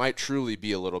might truly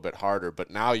be a little bit harder.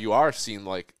 But now you are seeing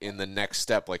like in the next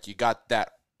step, like you got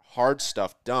that hard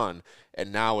stuff done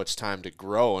and now it's time to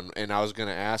grow. And I was going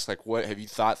to ask, like, what have you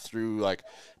thought through, like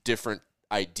different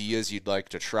ideas you'd like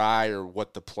to try, or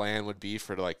what the plan would be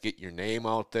for to like get your name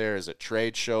out there? Is it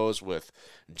trade shows with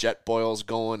jet boils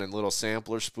going and little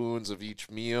sampler spoons of each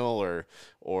meal,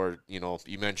 or you know,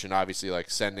 you mentioned obviously like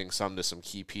sending some to some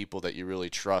key people that you really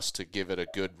trust to give it a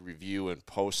good review and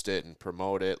post it and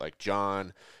promote it, like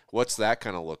John? What's that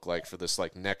kind of look like for this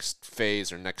like next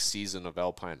phase or next season of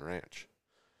Alpine Ranch?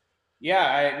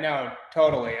 Yeah, no,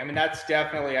 totally. I mean, that's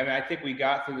definitely, I mean, I think we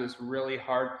got through this really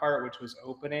hard part, which was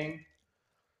opening.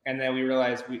 And then we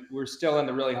realized we're still in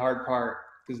the really hard part,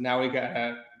 because now we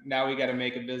gotta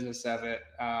make a business of it.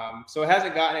 So it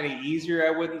hasn't gotten any easier, I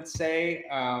wouldn't say.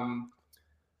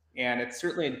 And it's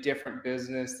certainly a different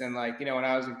business than, like, you know, when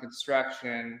I was in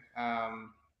construction.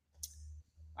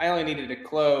 I only needed to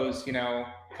close, you know,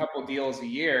 a couple deals a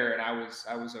year, and I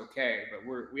was okay.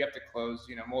 But we have to close,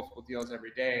 you know, multiple deals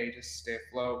every day just to stay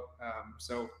afloat.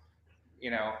 So you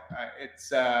know,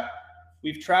 it's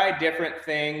we've tried different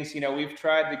things. You know, we've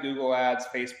tried the Google ads,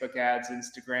 Facebook ads,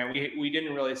 Instagram. We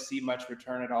didn't really see much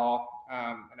return at all,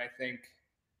 and I think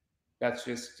that's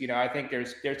just, you know, I think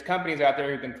there's companies out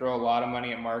there who can throw a lot of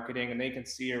money at marketing and they can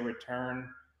see a return,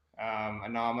 a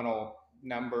nominal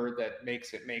number that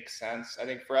makes it make sense. I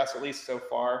think for us, at least so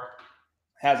far,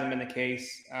 hasn't been the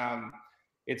case.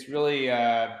 It's really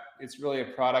a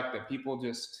product that people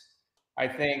just, I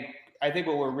think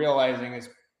what we're realizing is,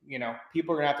 you know,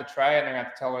 people are gonna have to try it and they're gonna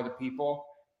have to tell other people,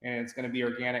 and it's gonna be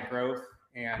organic growth.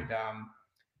 And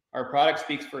our product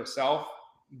speaks for itself,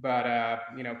 but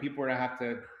you know, people are gonna have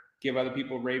to give other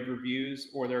people rave reviews,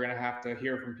 or they're gonna have to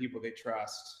hear from people they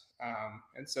trust.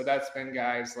 And so that's been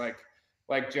guys like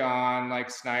John, like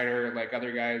Snyder, like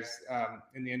other guys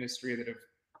in the industry that have,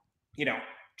 you know,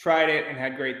 tried it and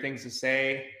had great things to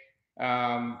say.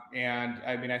 And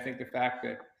I mean, I think the fact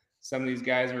that some of these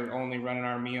guys are only running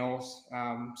our meals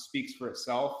speaks for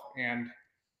itself, and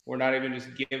we're not even just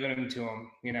giving them to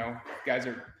them. You know, guys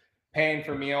are paying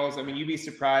for meals. I mean, you'd be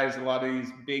surprised. A lot of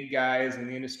these big guys in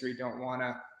the industry don't want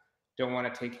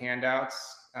to take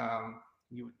handouts.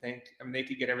 You would think, I mean, they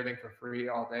could get everything for free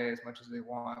all day as much as they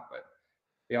want, but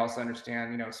they also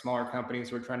understand, you know, smaller companies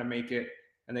who are trying to make it,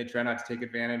 and they try not to take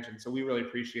advantage. And so we really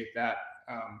appreciate that.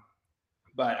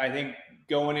 But I think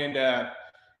going into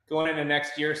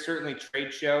next year, certainly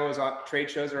trade shows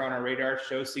are on our radar.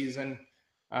 Show season,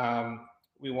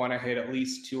 we want to hit at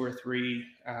least 2 or 3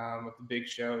 of the big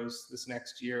shows this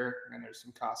next year, and there's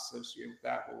some costs associated with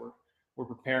that, but we're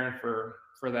preparing for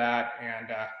that,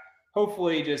 and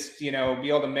hopefully just, you know, be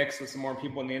able to mix with some more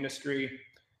people in the industry.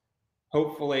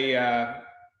 Hopefully,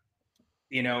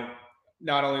 you know,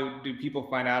 not only do people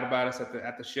find out about us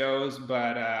at the shows,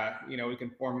 but you know, we can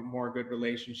form more good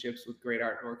relationships with great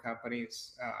outdoor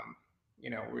companies. You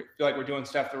know, we feel like we're doing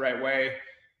stuff the right way,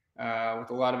 with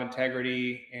a lot of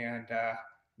integrity, and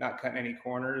not cutting any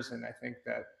corners. And I think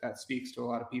that speaks to a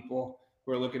lot of people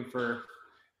who are looking for,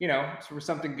 you know, for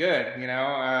something good. You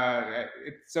know,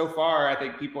 so far, I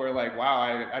think people are like, wow,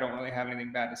 I don't really have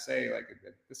anything bad to say. Like,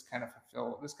 this kind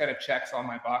of checks all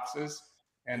my boxes,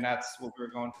 and that's what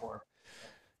we're going for.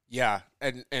 Yeah,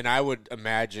 and I would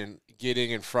imagine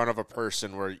getting in front of a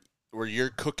person where you're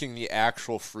cooking the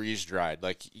actual freeze dried,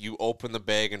 like you open the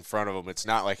bag in front of them. It's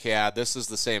not like, yeah, this is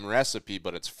the same recipe,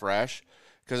 but it's fresh.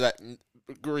 Because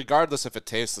regardless if it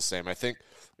tastes the same, I think,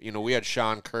 you know, we had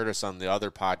Sean Curtis on the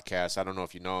other podcast. I don't know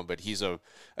if you know him, but he's a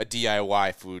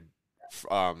DIY food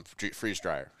freeze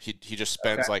dryer. He just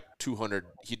spends like 200.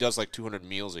 He does like 200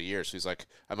 meals a year. So he's like,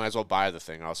 I might as well buy the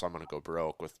thing. Also, I'm gonna go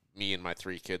broke with me and my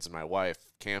 3 kids and my wife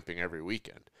camping every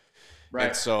weekend. And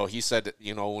Right. so he said,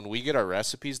 when we get our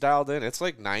recipes dialed in, it's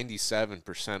like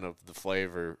 97% of the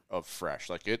flavor of fresh.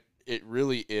 Like it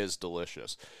really is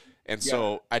delicious. And Yep.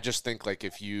 so I just think like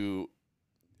if you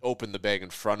open the bag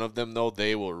in front of them, though,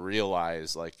 they will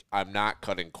realize like I'm not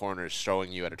cutting corners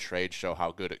showing you at a trade show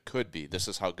how good it could be. This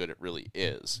is how good it really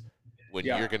is. When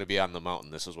Yeah. you're going to be on the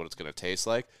mountain, this is what it's going to taste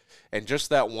like. And just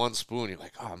that one spoon, you're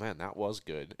like, oh man, that was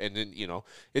good. And then,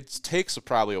 it takes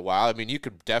probably a while. I mean, you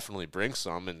could definitely bring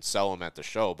some and sell them at the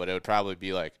show, but it would probably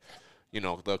be like,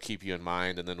 they'll keep you in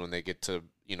mind. And then when they get to,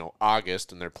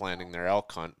 August and they're planning their elk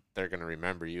hunt, they're going to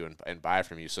remember you and buy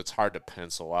from you. So it's hard to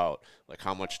pencil out, like,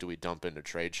 how much do we dump into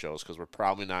trade shows? Because we're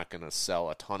probably not going to sell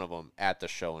a ton of them at the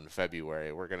show in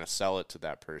February. We're going to sell it to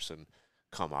that person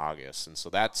come August. And so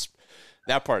that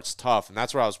part's tough. And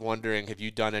that's where I was wondering, have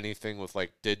you done anything with,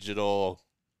 like, digital,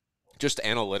 just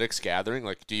analytics gathering?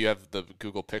 Like, do you have the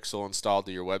Google Pixel installed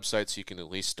to your website so you can at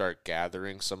least start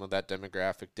gathering some of that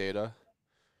demographic data?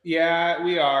 Yeah,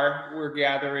 we are. We're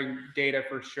gathering data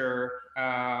for sure.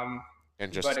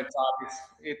 And But just, it's obvious.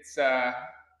 It's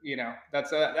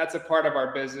that's a part of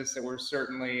our business that we're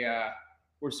certainly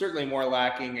more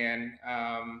lacking in.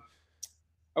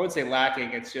 I would say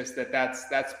lacking. It's just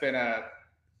that's been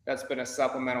a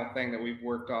supplemental thing that we've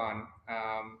worked on,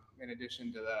 in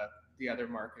addition to the other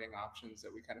marketing options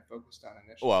that we kind of focused on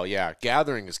initially. well, yeah,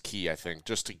 gathering is key, I think,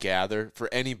 just to gather for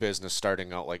any business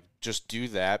starting out. Like, just do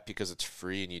that because it's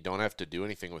free and you don't have to do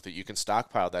anything with it. You can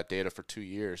stockpile that data for 2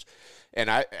 years,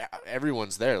 and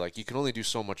everyone's there. Like, you can only do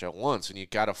so much at once, and you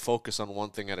got to focus on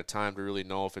one thing at a time to really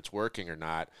know if it's working or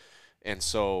not. And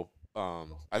so,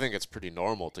 I think it's pretty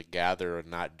normal to gather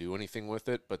and not do anything with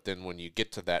it. But then when you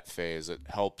get to that phase, it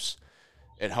helps.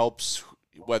 It helps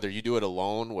whether you do it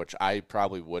alone, which I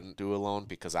probably wouldn't do alone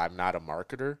because I'm not a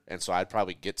marketer, and so I'd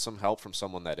probably get some help from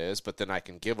someone that is, but then I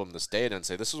can give them this data and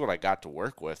say, this is what I got to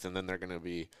work with, and then they're going to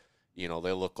be, they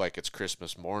look like it's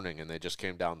Christmas morning and they just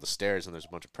came down the stairs and there's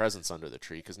a bunch of presents under the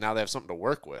tree because now they have something to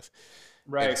work with.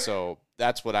 Right. And so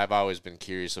that's what I've always been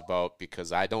curious about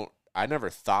because I never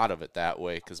thought of it that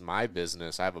way because my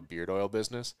business, I have a beard oil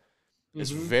business,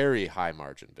 is very high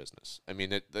margin business. I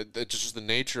mean, it's just the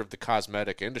nature of the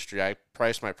cosmetic industry. I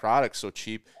price my products so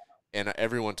cheap, and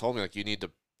everyone told me like you need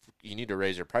to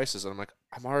raise your prices, and I'm like,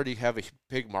 I'm already have a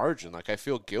big margin. Like I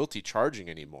feel guilty charging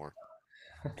anymore,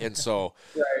 and so.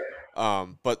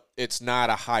 But it's not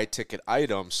a high ticket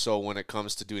item. So when it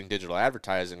comes to doing digital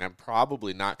advertising, I'm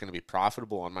probably not going to be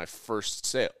profitable on my first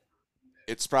sale.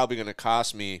 It's probably going to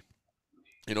cost me,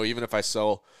 even if I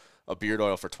sell a beard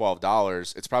oil for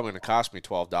 $12, it's probably going to cost me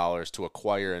 $12 to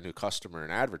acquire a new customer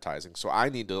in advertising. So I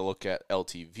need to look at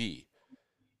LTV,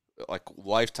 like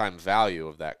lifetime value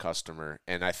of that customer.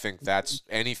 And I think that's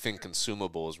anything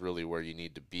consumable is really where you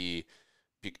need to be.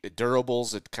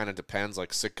 Durables, it kind of depends.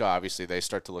 Like Sitka, obviously they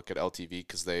start to look at LTV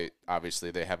because they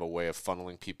have a way of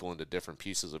funneling people into different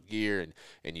pieces of gear,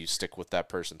 and you stick with that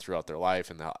person throughout their life,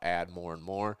 and they'll add more and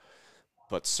more.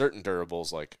 But certain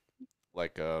durables, like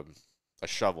a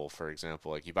shovel, for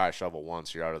example, like you buy a shovel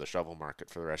once, you're out of the shovel market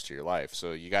for the rest of your life.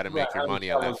 So you got to make your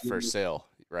money on that first sale,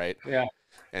 right? Yeah.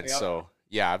 And so,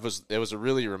 yeah, it was a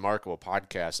really remarkable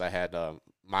podcast. I had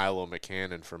Milo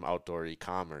McCannon from Outdoor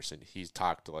E-commerce, and he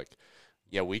talked to like,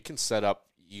 yeah, we can set up.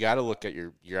 You got to look at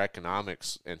your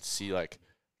economics and see like,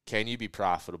 can you be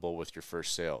profitable with your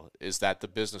first sale? Is that the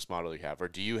business model you have, or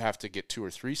do you have to get 2 or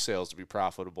 3 sales to be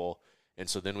profitable? And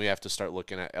so then we have to start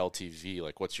looking at LTV,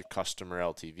 like what's your customer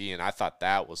LTV? And I thought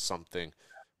that was something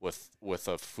with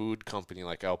a food company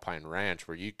like Alpine Ranch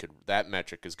where that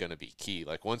metric is going to be key.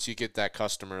 Like once you get that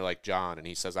customer like John and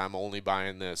he says, I'm only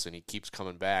buying this, and he keeps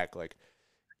coming back, like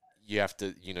you have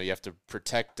to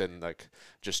protect and like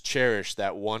just cherish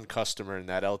that one customer and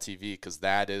that LTV because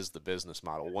that is the business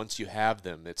model. Once you have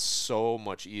them, it's so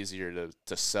much easier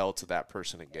to sell to that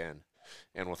person again.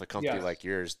 And with a company like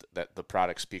yours, that the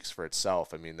product speaks for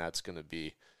itself. I mean, that's going to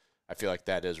be, I feel like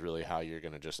that is really how you're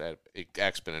going to just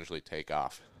exponentially take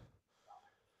off.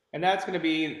 And that's the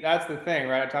thing,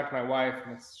 right? I talked to my wife,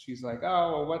 and she's like,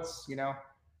 "Oh, well, what's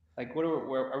like,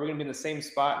 are we going to be in the same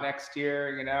spot next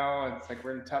year? And it's like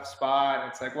we're in a tough spot."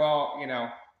 And it's like, well,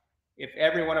 if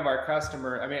every one of our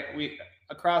customer, I mean, we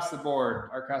across the board,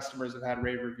 our customers have had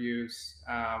rave reviews.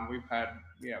 We've had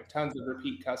tons of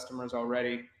repeat customers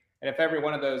already. And if every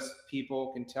one of those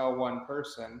people can tell one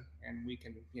person, and we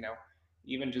can,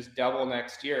 even just double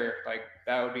next year, like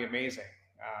that would be amazing.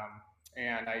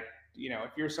 And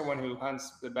if you're someone who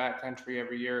hunts the backcountry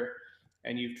every year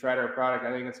and you've tried our product,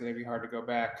 I think it's going to be hard to go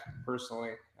back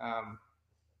personally.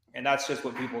 And that's just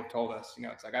what people have told us.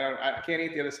 It's like, I can't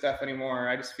eat the other stuff anymore.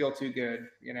 I just feel too good,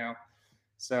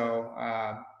 So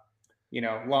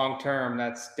long term,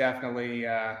 that's definitely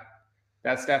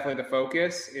the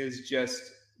focus, is just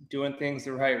doing things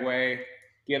the right way,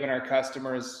 giving our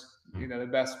customers, the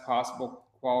best possible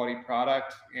quality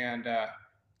product. And,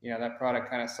 that product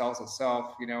kind of sells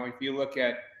itself. If you look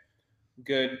at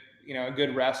good, a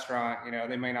good restaurant,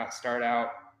 they may not start out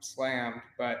slammed,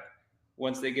 but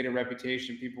once they get a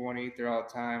reputation, people want to eat there all the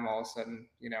time. All of a sudden,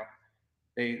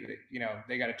 they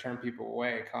got to turn people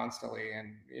away constantly.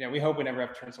 And, we hope we never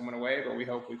have to turn someone away, but we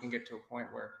hope we can get to a point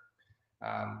where,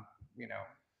 um, you know,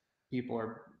 people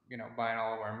are, buying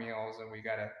all of our meals, and we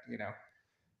got to,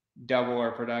 double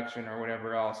our production or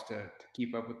whatever else to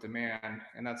keep up with demand.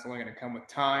 And that's only going to come with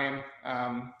time.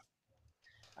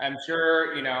 I'm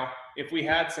sure, if we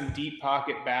had some deep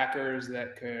pocket backers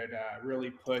that could really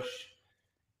push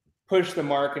the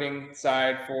marketing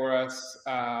side for us,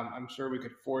 I'm sure we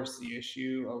could force the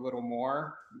issue a little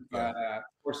more. But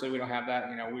fortunately, we don't have that.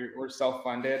 We're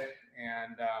self-funded,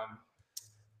 and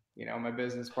my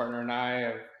business partner and I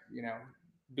have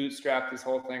bootstrapped this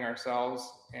whole thing ourselves,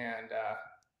 and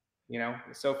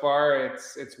so far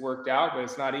it's worked out, but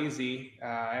it's not easy.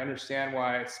 I understand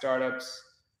why startups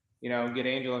get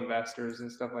angel investors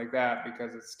and stuff like that,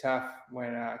 because it's tough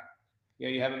when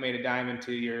you haven't made a dime in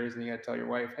 2 years, and you got to tell your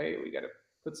wife, hey, we got to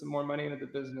put some more money into the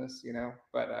business,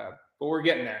 but we're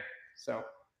getting there. So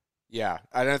Yeah,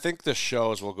 and I think the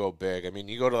shows will go big. I mean,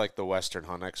 you go to like the Western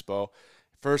Hunt Expo.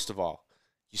 First of all,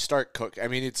 you start cooking. I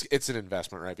mean, it's an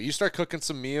investment, right? But you start cooking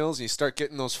some meals, and you start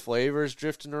getting those flavors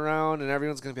drifting around, and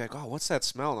everyone's gonna be like, "Oh, what's that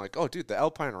smell?" And like, "Oh, dude, the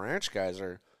Alpine Ranch guys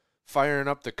are firing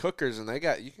up the cookers, and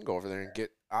you can go over there and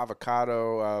get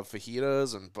avocado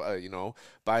fajitas and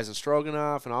bison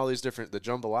stroganoff and all these different, the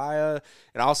jambalaya,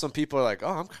 and all of a sudden people are like, oh,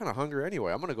 I'm kind of hungry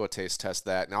anyway, I'm gonna go taste test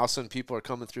that, and all of a sudden people are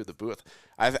coming through the booth.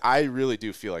 I really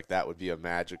do feel like that would be a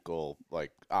magical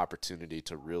like opportunity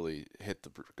to really hit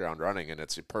the ground running, and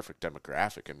it's a perfect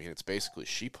demographic. I mean, it's basically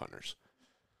sheep hunters.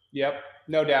 Yep,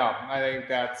 no doubt. I think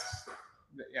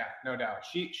no doubt.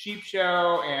 Sheep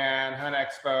Show and Hunt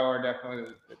Expo are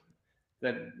definitely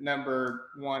the number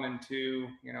 1 and 2,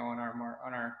 on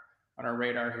our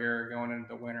radar here going into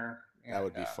the winter. And, that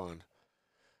would be fun.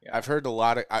 Yeah. I've heard a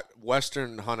lot of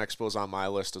Western Hunt Expo's on my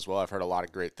list as well. I've heard a lot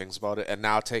of great things about it. And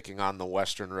now taking on the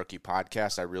Western Rookie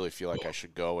podcast, I really feel like I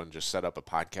should go and just set up a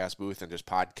podcast booth and just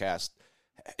podcast,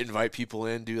 invite people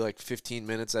in, do like 15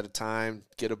 minutes at a time,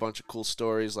 get a bunch of cool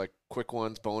stories, like quick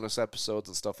ones, bonus episodes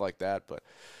and stuff like that. But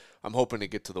I'm hoping to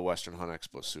get to the Western Hunt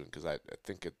Expo soon, because I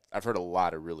think I've heard a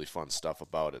lot of really fun stuff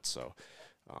about it. So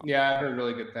yeah, I've heard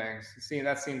really good things. See,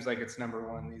 that seems like it's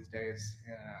number 1 these days.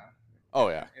 oh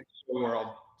yeah, in the world.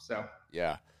 So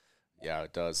yeah,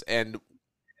 it does. And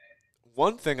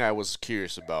one thing I was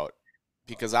curious about,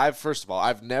 because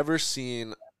I've never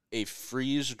seen a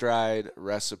freeze-dried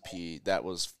recipe that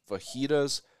was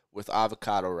fajitas with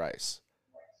avocado rice.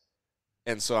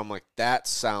 And so I'm like, that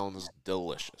sounds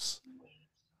delicious.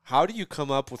 How do you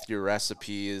come up with your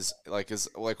recipes?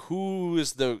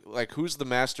 Who's the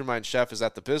mastermind chef? Is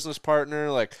that the business partner?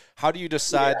 Like, how do you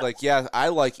decide, I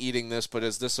like eating this, but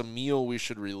is this a meal we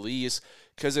should release?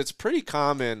 Because it's pretty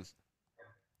common.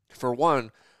 For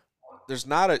one, it's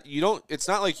not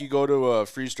like you go to a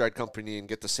freeze-dried company and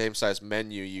get the same size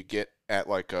menu you get at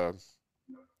like a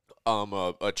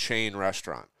chain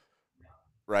restaurant.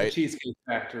 Right? The Cheesecake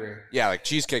Factory. Yeah, like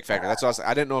Cheesecake Factory. That's what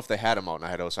I didn't know if they had them out in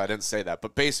Idaho, so I didn't say that.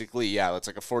 But basically, yeah, it's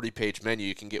like a 40-page menu.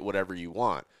 You can get whatever you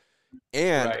want.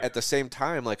 And at the same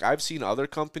time, like I've seen other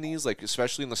companies, like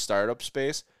especially in the startup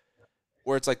space,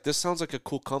 where it's like, this sounds like a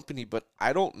cool company, but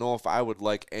I don't know if I would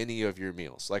like any of your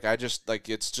meals. Like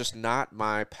it's just not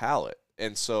my palate.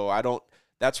 And so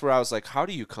that's where I was like, how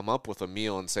do you come up with a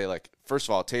meal and say, like, first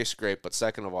of all, it tastes great, but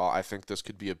second of all, I think this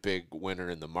could be a big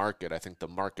winner in the market. I think the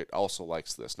market also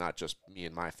likes this, not just me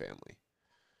and my family.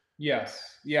 Yes.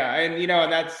 Yeah. And,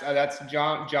 and that's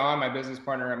John, my business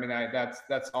partner. I mean,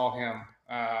 that's all him.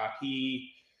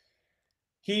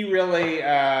 He really,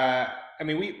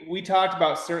 we talked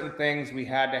about certain things we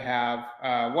had to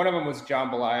have. One of them was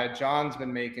jambalaya. John's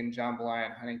been making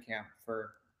jambalaya at hunting camp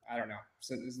for, I don't know,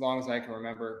 since as long as I can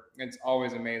remember. It's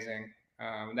always amazing.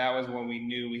 That was when we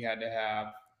knew we had to have.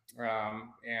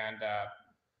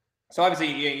 So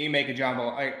obviously you make a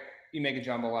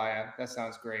jambalaya. That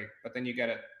sounds great, but then you got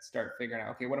to start figuring out,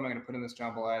 okay, what am I going to put in this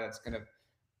jambalaya that's going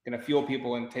to fuel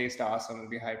people and taste awesome and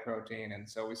be high protein? And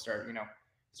so we start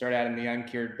adding the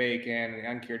uncured bacon and the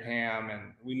uncured ham,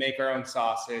 and we make our own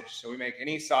sausage. So we make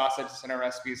any sausage that's in our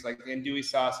recipes, like the andouille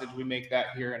sausage, we make that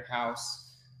here in house.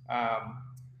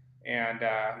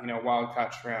 Wild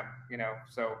caught shrimp,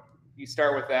 so you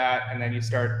start with that, and then you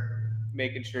start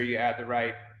making sure you add the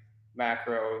right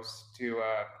macros to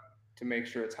to make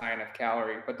sure it's high enough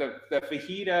calorie. But the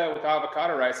fajita with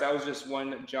avocado rice, that was just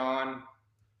one that John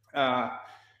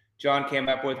came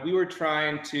up with. We were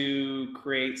trying to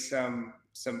create some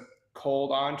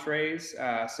cold entrees,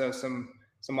 so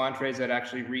some entrees that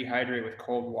actually rehydrate with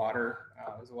cold water.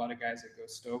 There's a lot of guys that go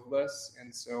stoveless,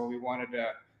 and so we wanted to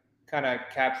kind of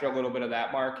capture a little bit of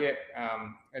that market.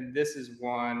 And this is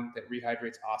one that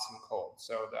rehydrates awesome cold.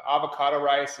 So the avocado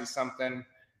rice is something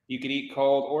you can eat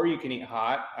cold or you can eat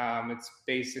hot. It's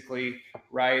basically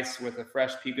rice with a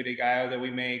fresh pico de gallo that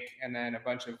we make, and then a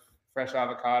bunch of fresh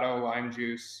avocado, lime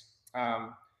juice.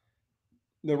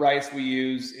 The rice we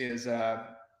use is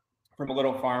from a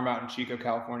little farm out in Chico,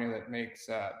 California that makes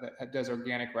that does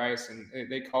organic rice, and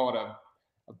they call it a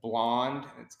blonde.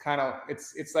 It's kind of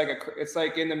it's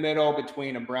like in the middle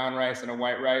between a brown rice and a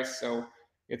white rice. So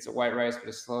it's a white rice, but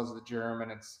it slows the germ, and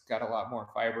it's got a lot more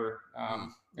fiber.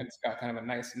 And it's got kind of a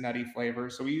nice nutty flavor.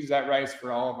 So we use that rice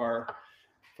for all of our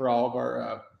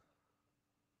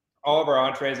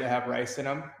entrees that have rice in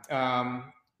them.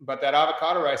 But that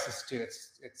avocado rice is too,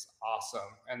 it's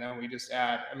awesome. And then we just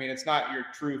add, I mean, it's not your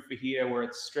true fajita where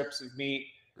it's strips of meat.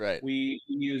 Right. We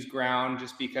use ground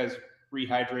just because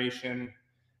rehydration,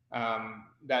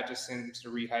 that just seems to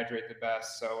rehydrate the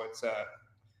best. So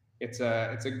it's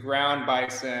a ground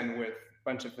bison with a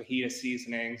bunch of fajita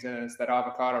seasonings, and it's that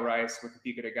avocado rice with the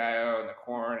pico de gallo and the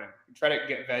corn. And we try to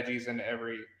get veggies into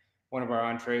every one of our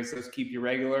entrees. Those keep you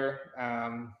regular.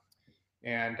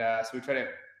 So we try to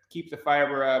keep the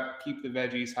fiber up, keep the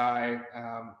veggies high.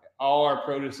 All our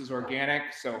produce is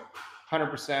organic, so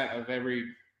 100% of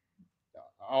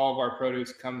all of our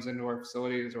produce comes into our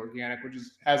facility is organic, which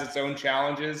has its own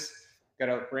challenges. Got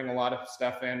to bring a lot of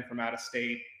stuff in from out of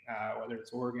state, whether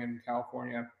it's Oregon,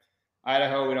 California,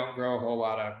 Idaho. We don't grow a whole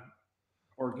lot of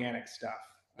organic stuff.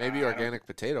 Maybe organic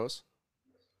potatoes.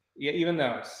 Yeah, even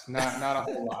those, not a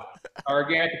whole lot. Our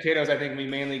organic potatoes, I think we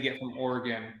mainly get from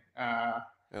Oregon.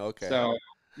 Okay. So,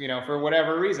 for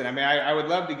whatever reason, I mean, I would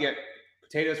love to get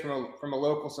potatoes from a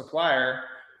local supplier,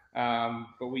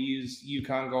 but we use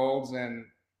Yukon Golds, and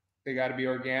they got to be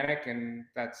organic, and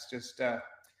that's just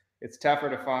it's tougher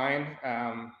to find.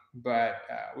 But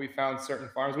we found certain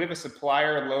farms. We have a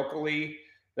supplier locally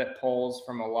that pulls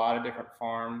from a lot of different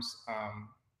farms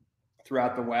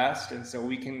throughout the West, and so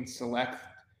we can select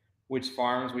which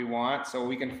farms we want. So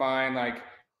we can find, like,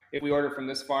 if we order from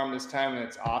this farm this time and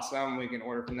it's awesome, we can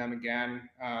order from them again.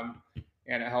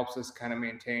 And it helps us kind of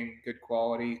maintain good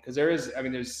quality, because there's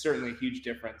certainly a huge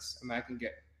difference. I mean, I can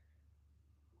get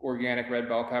organic red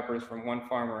bell peppers from one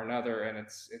farm or another, and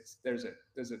there's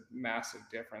a massive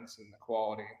difference in the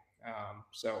quality.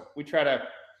 So we try to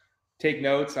take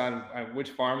notes on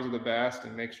which farms are the best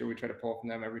and make sure we try to pull from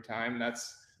them every time.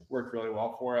 That's worked really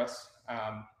well for us.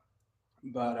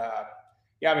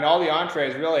 Yeah, I mean, all the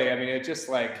entrees really, I mean, it just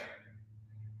like,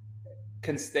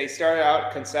 they started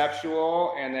out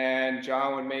conceptual, and then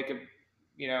John would make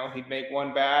he'd make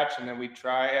one batch, and then we'd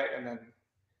try it, and then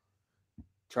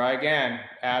try again,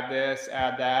 add this,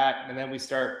 add that. And then we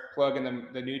start plugging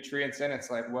the nutrients in. It's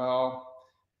like, well,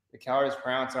 the calories per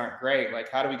ounce aren't great.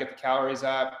 Like, how do we get the calories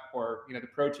up? Or, the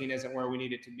protein isn't where we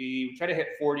need it to be. We try to hit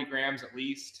 40 grams at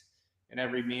least in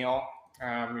every meal.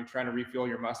 You're trying to refuel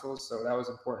your muscles. So that was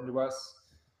important to us.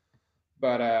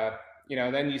 But,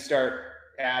 then you start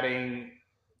adding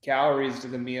calories to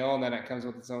the meal, and then it comes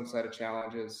with its own set of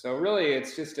challenges. So really,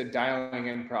 it's just a dialing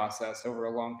in process over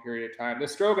a long period of time. The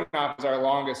stroganoff is our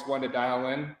longest one to dial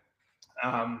in.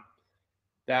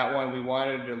 That one we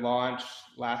wanted to launch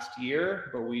last year,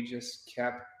 but we just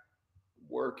kept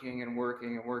working and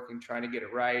working and working, trying to get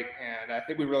it right. And I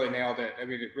think we really nailed it. I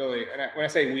mean, when I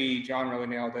say we, John really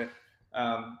nailed it.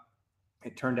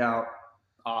 It turned out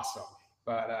awesome,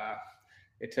 but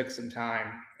it took some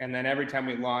time. And then every time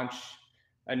we launch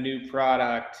a new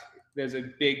product, there's a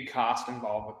big cost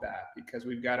involved with that, because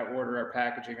we've got to order our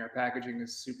packaging. Our packaging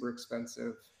is super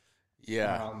expensive.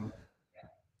 Yeah.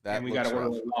 And we got to order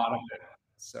a lot of it.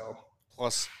 So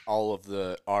plus all of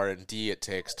the R&D it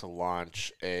takes to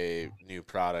launch a new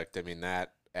product. I mean,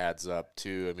 that adds up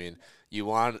too. I mean, you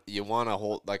want to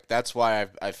hold, like, that's why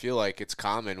I feel like it's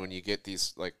common when you get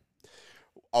these, like,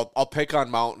 I'll pick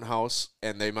on Mountain House,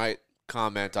 and they might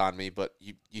comment on me, but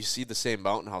you see the same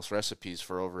Mountain House recipes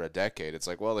for over a decade. It's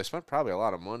like, well, they spent probably a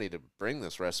lot of money to bring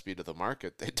this recipe to the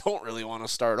market. They don't really want to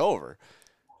start over.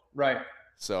 Right.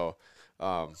 So,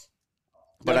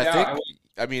 but I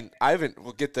think,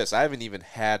 well, get this, I haven't even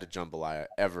had a jambalaya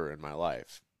ever in my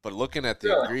life. But looking at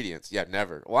the ingredients, yeah,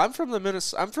 never. Well, I'm from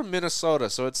Minnesota,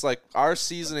 so it's like our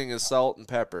seasoning is salt and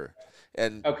pepper.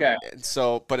 And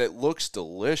so, but it looks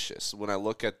delicious when I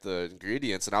look at the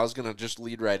ingredients. And I was going to just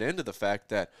lead right into the fact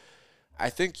that I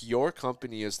think your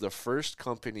company is the first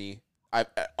company out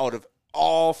of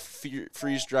all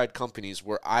freeze dried companies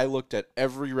where I looked at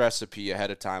every recipe ahead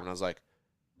of time and I was like,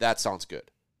 that sounds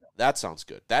good. That sounds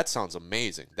good. That sounds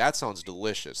amazing. That sounds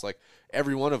delicious. Like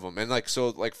every one of them. And like, so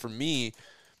like for me,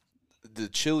 the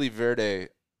chili verde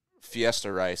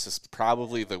fiesta rice is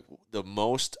probably the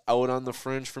most out on the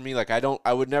fringe for me. Like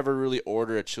I would never really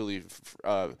order a chili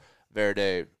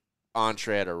verde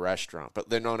entree at a restaurant. But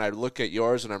then when I look at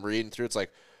yours and I'm reading through, it's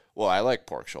like, well, I like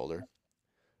pork shoulder.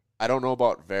 I don't know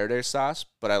about verde sauce,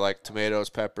 but I like tomatoes,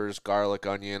 peppers, garlic,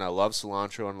 onion. I love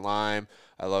cilantro and lime.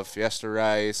 I love fiesta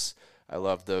rice. I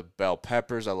love the bell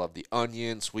peppers. I love the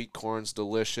onion. Sweet corn's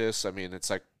delicious. I mean,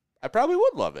 it's like I probably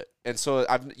would love it. And so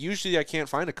I can't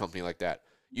find a company like that.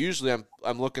 Usually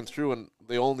I'm looking through and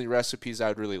the only recipes I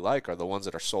would really like are the ones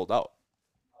that are sold out.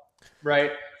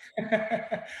 Right.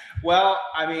 Well,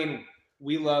 I mean,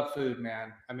 we love food,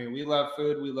 man. I mean, we love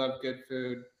food. We love good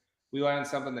food. We want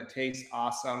something that tastes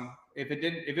awesome. If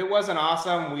it wasn't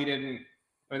awesome, we didn't.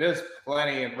 I mean, there's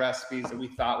plenty of recipes that we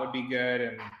thought would be good,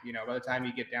 and by the time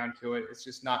you get down to it, it's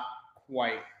just not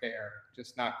quite there.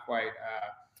 Just not quite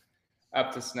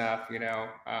up to snuff.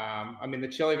 I mean, the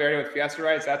chili verde with fiesta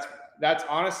rice. That's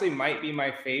honestly might be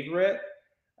my favorite.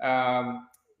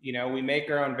 We make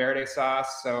our own verde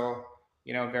sauce, so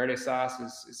verde sauce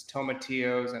is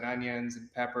tomatillos and onions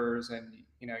and peppers, and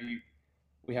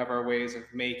we have our ways of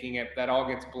making it. That all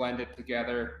gets blended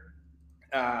together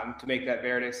to make that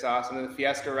verde sauce. And then the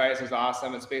fiesta rice is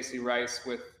awesome. It's basically rice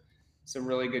with some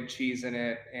really good cheese in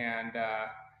it and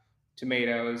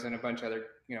tomatoes and a bunch of other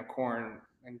corn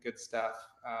and good stuff.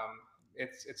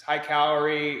 It's high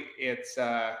calorie. It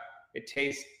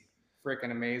tastes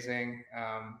freaking amazing.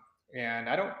 And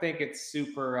I don't think it's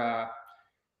super.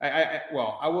 I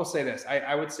will say this.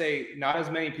 I would say not as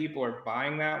many people are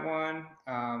buying that one,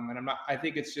 and I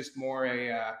think it's just more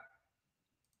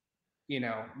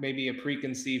maybe a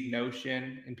preconceived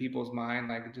notion in people's mind.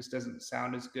 Like it just doesn't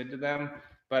sound as good to them.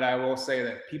 But I will say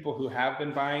that people who have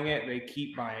been buying it, they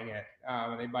keep buying it,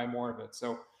 and they buy more of it.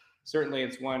 So certainly,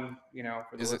 it's one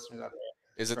for the listeners out there.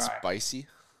 Is it spicy?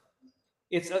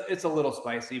 It's a little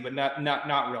spicy, but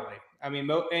not really. I mean,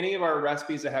 any of our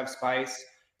recipes that have spice,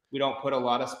 we don't put a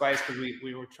lot of spice because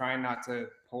we were trying not to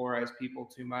polarize people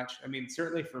too much. I mean,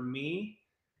 certainly for me,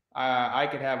 I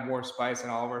could have more spice in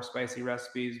all of our spicy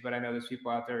recipes, but I know there's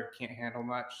people out there who can't handle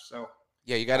much. So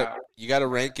yeah, you gotta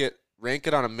rank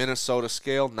it on a Minnesota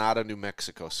scale, not a New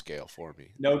Mexico scale for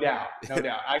me. No doubt.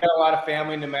 I got a lot of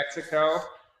family in New Mexico,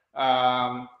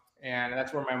 and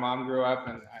that's where my mom grew up,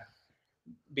 and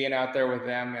being out there with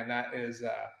them, and that is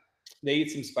they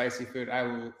eat some spicy food. I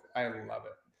love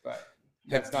it, but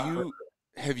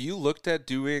have you looked at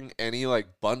doing any like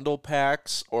bundle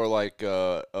packs or like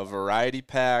a variety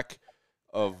pack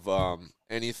of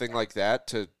anything like that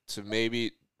to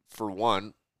maybe, for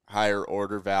one, higher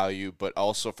order value, but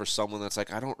also for someone that's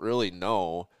like, I don't really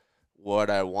know what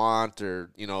I want,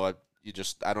 or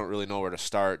I don't really know where to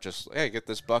start. Just, hey, get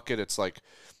this bucket. It's like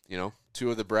 2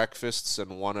 of the breakfasts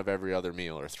and 1 of every other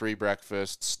meal, or 3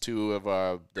 breakfasts, 2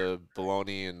 of the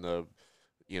bologna and the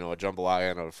a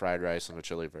jambalaya and a fried rice and a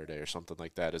chili verde or something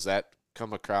like that. Has that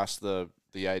come across the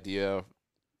idea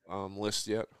list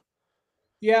yet?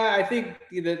 Yeah, I think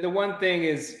the one thing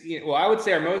is, I would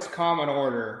say our most common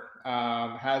order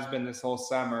has been this whole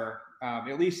summer,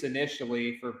 at least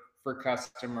initially for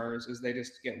customers, is they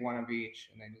just get 1 of each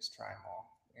and they just try them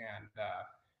all.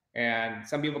 And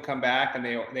some people come back and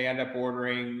they end up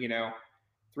ordering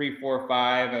 3, 4,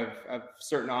 5 of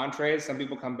certain entrees. Some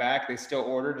people come back, they still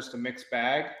order just a mixed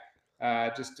bag.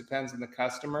 Just depends on the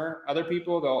customer. Other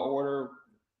people, they'll order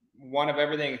 1 of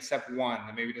everything except 1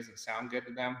 that maybe doesn't sound good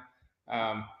to them.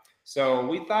 So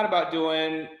we thought about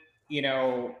doing,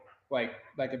 like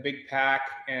a big pack,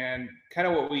 and kind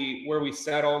of where we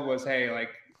settled was, hey, like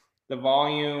the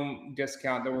volume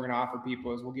discount that we're going to offer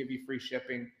people is we'll give you free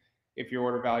shipping if your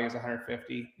order value is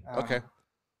 $150. Okay.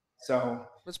 So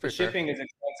the shipping is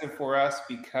expensive for us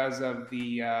because of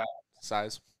the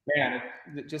size. Man,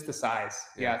 just the size.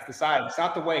 Yeah, it's the size. It's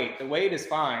not the weight. The weight is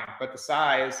fine, but the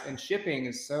size and shipping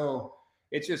is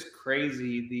it's just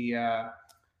crazy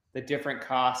the different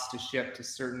costs to ship to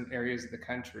certain areas of the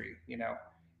country. In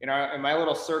my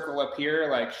little circle up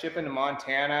here, like shipping to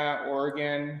Montana,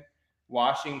 Oregon,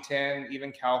 Washington,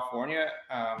 even California,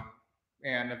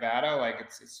 and Nevada, like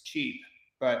it's cheap,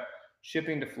 but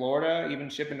shipping to Florida, even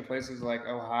shipping to places like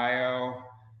Ohio,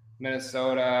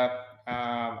 Minnesota,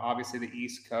 obviously the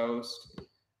East Coast,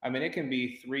 I mean, it can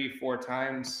be 3-4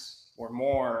 times or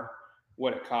more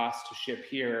what it costs to ship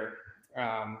here.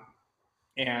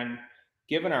 And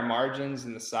given our margins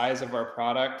and the size of our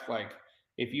product, like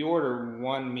if you order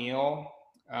one meal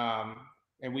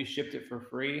and we shipped it for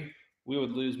free, we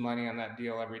would lose money on that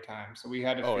deal every time. So we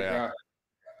had to Oh figure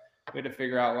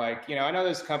yeah. out like, I know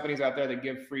there's companies out there that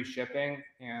give free shipping,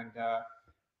 and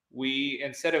we,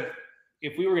 instead of,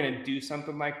 if we were going to do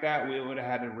something like that, we would have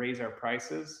had to raise our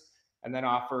prices and then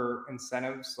offer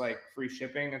incentives like free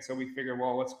shipping. And so we figured,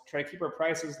 well, let's try to keep our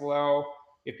prices low.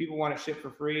 If people want to ship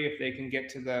for free, if they can get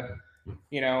to the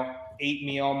 8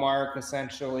 meal mark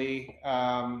essentially,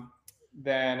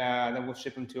 then we'll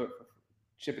ship it to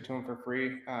them for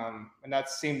free. And that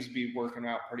seems to be working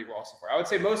out pretty well so far. I would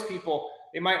say most people,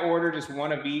 they might order just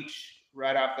one of each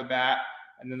right off the bat,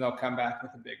 and then they'll come back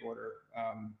with a big order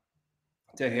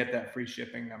to hit that free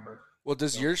shipping number. Well,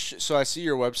 does your so I see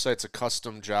your website's a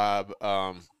custom job,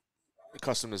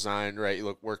 custom design, right?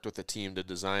 You worked with a team to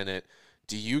design it.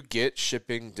 Do you get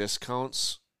shipping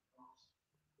discounts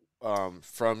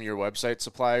from your website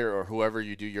supplier or whoever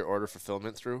you do your order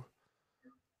fulfillment through?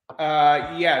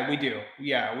 Yeah, we do.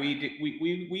 Yeah,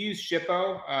 we use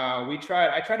Shippo.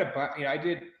 I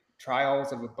did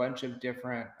trials of a bunch of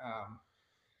different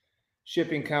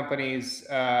shipping companies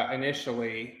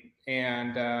initially,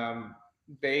 and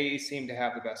they seem to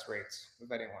have the best rates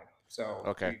of anyone. So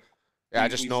Okay. Yeah, I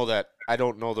just know that I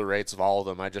don't know the rates of all of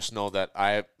them. I just know that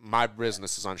my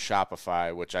business is on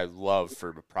Shopify, which I love for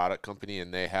a product company,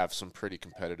 and they have some pretty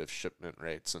competitive shipment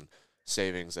rates and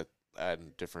savings at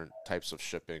different types of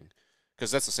shipping.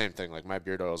 Because that's the same thing. Like my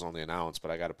beard oil is only an ounce,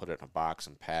 but I got to put it in a box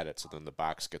and pad it, so then the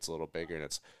box gets a little bigger.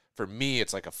 And for me,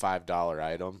 it's like a $5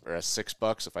 item or a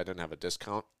 $6 if I didn't have a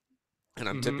discount. And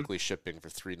I'm typically shipping for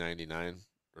 $3.99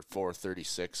 or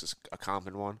 $4.36 is a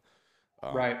common one.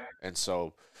 Right. And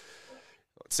so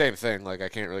same thing. Like I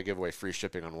can't really give away free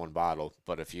shipping on one bottle,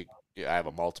 but I have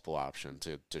a multiple option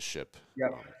to ship.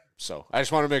 Yep. So I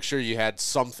just want to make sure you had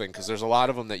something, because there's a lot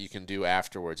of them that you can do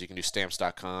afterwards. You can do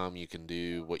stamps.com. You can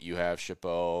do what you have,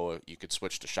 Shippo. You could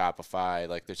switch to Shopify.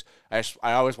 Like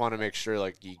I always want to make sure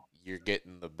like you're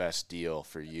getting the best deal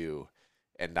for you,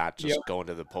 and not just going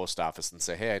to the post office and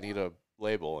say, hey, I need a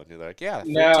label. And you're like, yeah,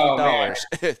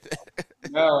 $13.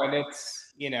 No, and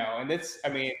I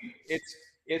mean,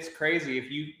 it's crazy.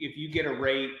 If you get a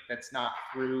rate that's not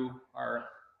through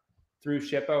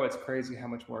Shippo, it's crazy how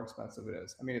much more expensive it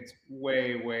is. I mean, it's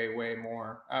way, way, way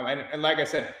more. And like I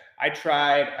said, I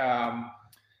tried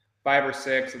 5 or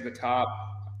 6 of the top,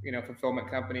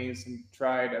 fulfillment companies, and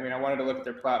tried. I mean, I wanted to look at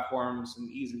their platforms and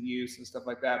ease of use and stuff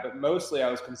like that. But mostly, I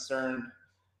was concerned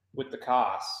with the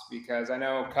costs, because I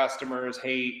know customers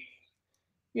hate.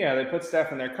 They put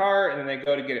stuff in their cart and then they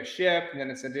go to get it shipped, and then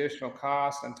it's additional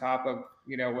cost on top of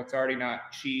what's already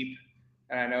not cheap.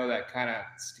 And I know that kind of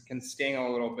can sting a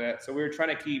little bit. So we were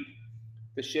trying to keep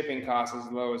the shipping costs as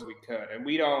low as we could. And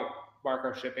we don't mark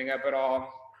our shipping up at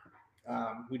all.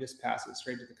 We just pass it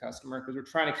straight to the customer, because we're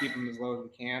trying to keep them as low as we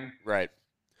can. Right.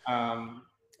 So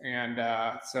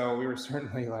we were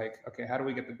certainly like, okay, how do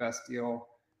we get the best deal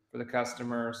for the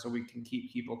customer so we can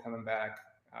keep people coming back,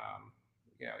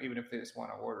 even if they just want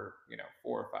to order,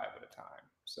 4 or 5 at a time.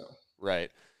 So.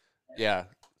 Right. Yeah.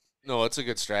 No, it's a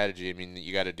good strategy. I mean,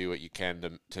 you got to do what you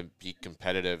can to be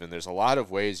competitive, and there's a lot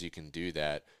of ways you can do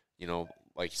that.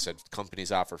 Like you said,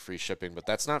 companies offer free shipping, but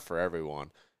that's not for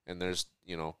everyone. And there's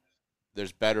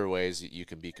better ways that you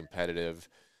can be competitive.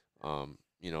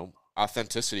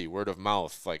 Authenticity, word of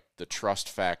mouth, like the trust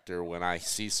factor. When I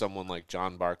see someone like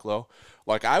John Barklow,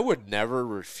 like I would never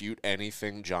refute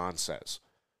anything John says.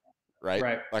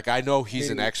 Right? Like I know he's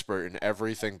an expert in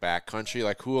everything backcountry.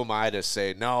 Like who am I to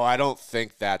say, no, I don't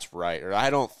think that's right, or I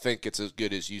don't think it's as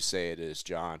good as you say it is,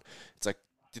 John. It's like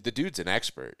the dude's an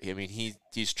expert. I mean,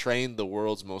 he's trained the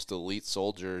world's most elite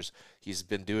soldiers. He's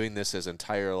been doing this his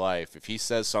entire life. If he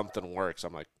says something works,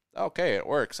 I'm like, okay, it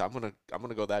works. I'm gonna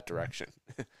go that direction.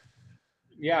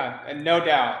 Yeah, and no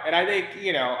doubt. And I think,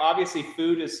 obviously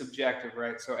food is subjective,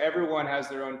 right? So everyone has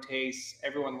their own tastes.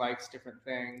 Everyone likes different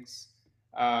things.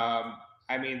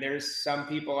 I mean, there's some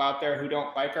people out there who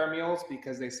don't like our meals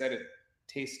because they said it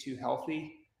tastes too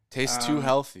healthy. Tastes too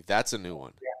healthy. That's a new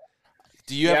one. Yeah.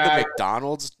 Do you have the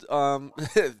McDonald's,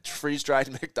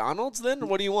 freeze-dried McDonald's then?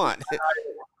 What do you want?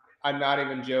 I'm not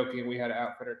even joking. We had an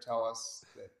outfitter tell us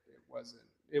that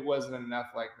it wasn't enough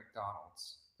like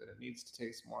McDonald's, that it needs to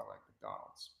taste more like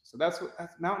McDonald's. So that's what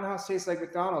Mountain House tastes like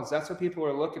McDonald's. That's what people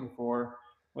are looking for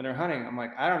when they're hunting. I'm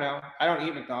like, I don't know. I don't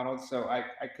eat McDonald's, so I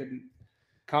couldn't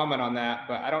comment on that,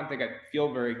 but I don't think I'd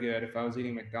feel very good if I was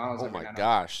eating McDonald's. Oh my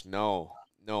gosh, no,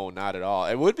 not at all.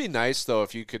 It would be nice though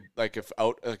if you could, like,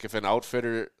 if an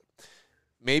outfitter,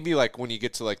 maybe like when you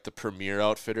get to like the premier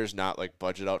outfitters, not like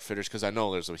budget outfitters, because I know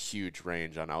there's a huge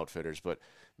range on outfitters, but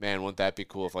Man, wouldn't that be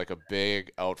cool if like a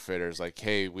big outfitter's like,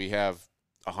 hey, we have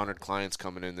 100 clients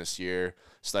coming in this year,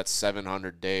 so that's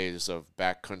 700 days of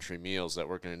backcountry meals that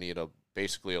we're going to need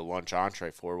basically a lunch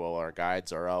entree for while our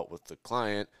guides are out with the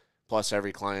client. Plus,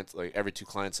 every client, like every 2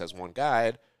 clients, has one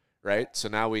guide, right? So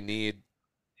now we need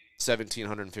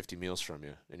 1,750 meals from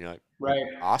you, and you're like, Right.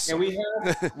 And awesome. we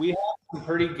have some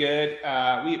pretty good.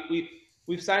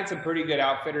 We've signed some pretty good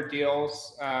outfitter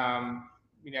deals.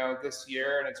 This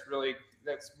year, and that's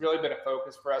really been a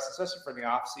focus for us, especially for the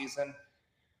off season.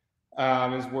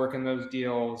 Is working those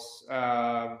deals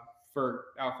for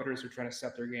outfitters who are trying to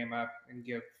step their game up and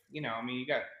give. You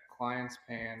got clients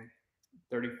paying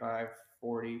 35,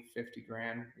 40, 50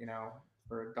 grand.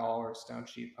 For a dollar stone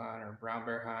sheep hunt or brown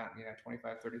bear hunt,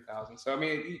 25, 30,000. So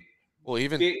well,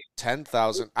 even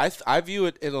 10,000. I view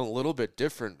it in a little bit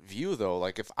different view though.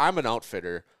 Like if I'm an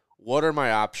outfitter, what are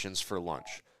my options for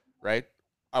lunch, right?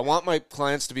 I want my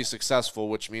clients to be successful,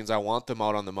 which means I want them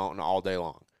out on the mountain all day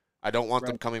long. I don't want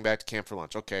them coming back to camp for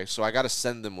lunch. Okay, so I got to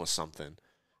send them with something.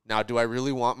 Now, do I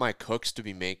really want my cooks to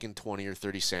be making 20 or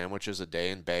 30 sandwiches a day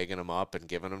and bagging them up and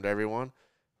giving them to everyone?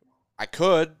 I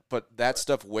could, but that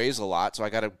stuff weighs a lot, so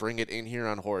I got to bring it in here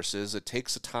on horses. It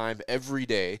takes a time every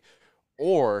day.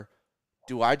 Or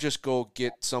do I just go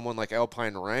get someone like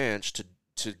Alpine Ranch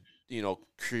to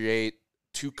create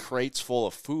 2 crates full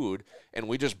of food, and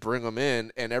we just bring them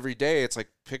in, and every day it's like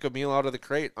pick a meal out of the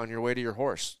crate on your way to your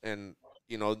horse, and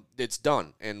it's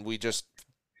done, and we just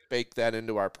bake that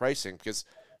into our pricing, because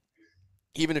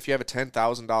even if you have a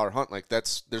 $10,000 hunt, like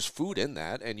there's food in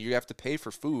that, and you have to pay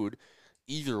for food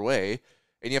either way,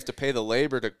 and you have to pay the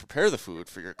labor to prepare the food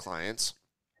for your clients.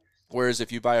 Whereas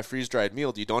if you buy a freeze-dried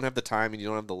meal, you don't have the time and you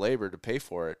don't have the labor to pay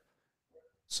for it.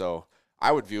 So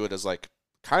I would view it as like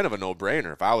kind of a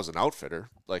no-brainer if I was an outfitter.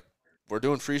 Like, we're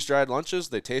doing freeze-dried lunches.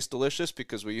 They taste delicious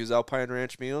because we use Alpine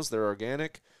Ranch meals. They're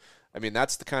organic. I mean,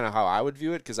 that's the kind of how I would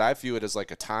view it, because I view it as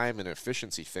like a time and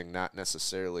efficiency thing, not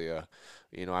necessarily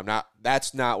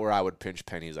that's not where I would pinch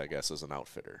pennies, I guess, as an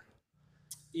outfitter.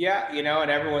 Yeah,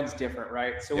 and everyone's different,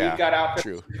 right? So Yeah, we've got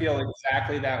outfitters true. who feel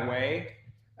exactly that way.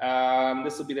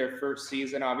 This will be their first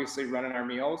season, obviously, running our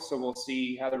meals. So we'll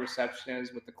see how the reception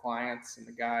is with the clients and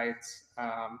the guides.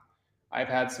 I've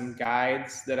had some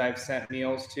guides that I've sent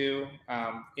meals to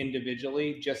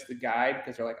individually, just the guide,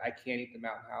 because they're like, I can't eat the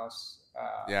mountain house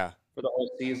for the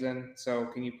whole season. So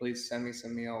can you please send me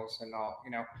some meals? And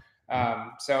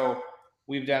so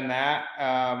we've done that.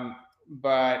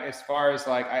 But as far as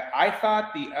like, I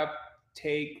thought the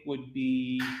uptake would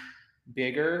be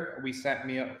bigger. We sent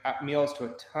meals to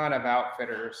a ton of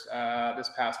outfitters this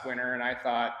past winter, and I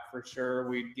thought for sure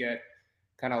we'd get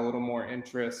kind of a little more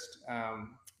interest.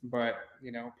 But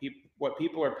what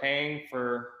people are paying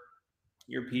for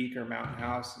your peak or mountain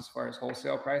house as far as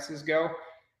wholesale prices go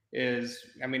is,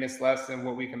 it's less than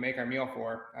what we can make our meal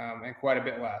for, and quite a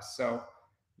bit less. So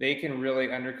they can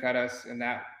really undercut us in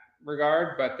that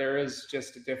regard, but there is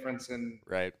just a difference in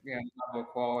level of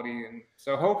quality. And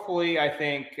so hopefully, I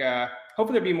think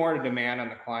hopefully there'll be more demand on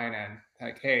the client end,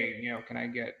 like, hey, can I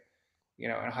get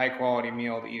a high quality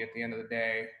meal to eat at the end of the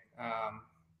day?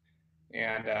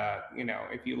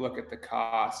 If you look at the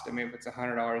cost, if it's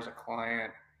 $100 a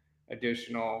client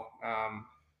additional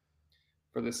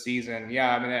for the season, it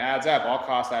adds up. All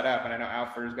costs add up, and I know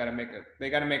outfitters got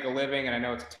to make a living, and I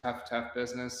know it's a tough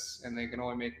business, and they can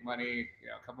only make money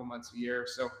a couple months a year.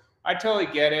 So I totally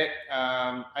get it.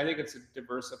 I think it's a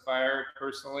diversifier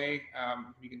personally.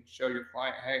 You can show your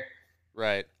client, hey,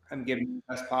 right, I'm giving you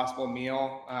the best possible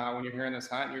meal. When you're here in this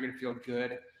hunt, you're going to feel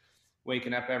good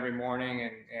waking up every morning,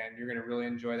 and you're going to really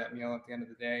enjoy that meal at the end of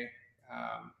the day.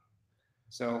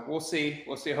 So we'll see.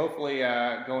 Hopefully,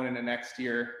 going into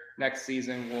next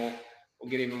season, we'll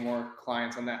get even more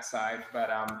clients on that side.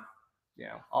 But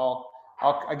all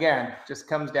again, just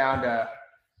comes down to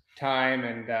time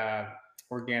and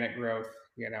organic growth.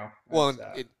 Well,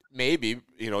 it maybe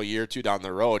a year or two down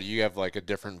the road, you have like a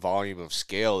different volume of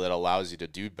scale that allows you to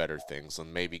do better things,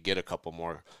 and maybe get a couple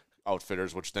more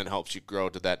outfitters, which then helps you grow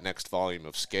to that next volume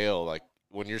of scale. Like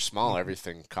when you're small,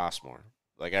 everything costs more.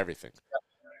 Like everything.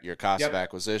 Your cost of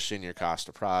acquisition, your cost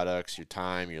of products, your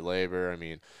time, your labor.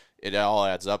 It all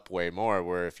adds up way more.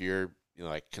 Where if you're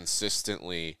like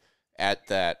consistently at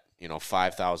that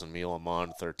 5,000 meal a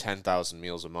month or 10,000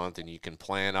 meals a month, and you can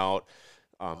plan out.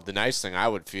 The nice thing I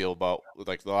would feel about,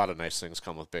 like, a lot of nice things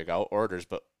come with big orders,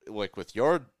 but like with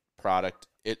your product,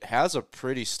 it has a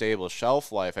pretty stable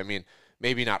shelf life.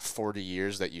 Maybe not 40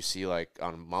 years that you see like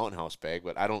on a Mountain House bag,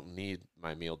 but I don't need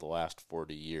my meal to last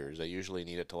 40 years. I usually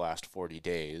need it to last 40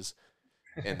 days.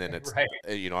 And then it's,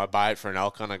 I buy it for an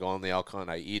elk hunt, I go on the elk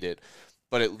hunt, I eat it.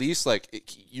 but at least like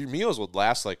your meals would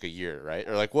last like a year, right?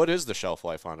 Or like, what is the shelf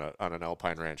life on an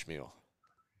Alpine Ranch meal?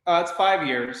 It's 5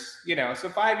 years, so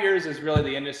 5 years is really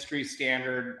the industry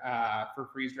standard for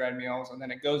freeze-dried meals, and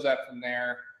then it goes up from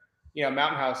there.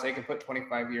 Mountain House, they can put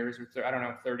 25 years or I don't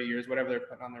know, 30 years, whatever they're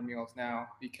putting on their meals now,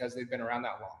 because they've been around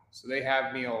that long. So they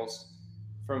have meals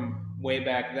from way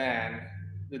back then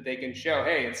that they can show,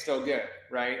 hey, it's still good,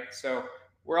 right? So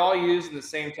we're all using the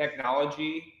same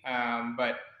technology,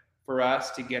 but for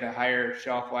us to get a higher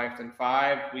shelf life than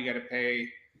 5, we got to pay,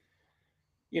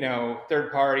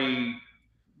 third party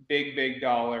big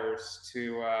dollars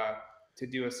to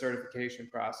do a certification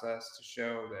process to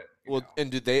show that. Well,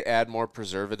 and do they add more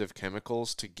preservative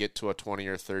chemicals to get to a 20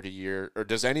 or 30 year, or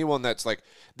does anyone that's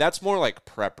more like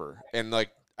prepper, and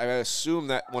like I assume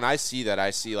that when I see that,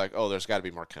 I see like, oh, there's got to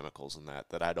be more chemicals in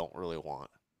that I don't really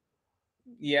want.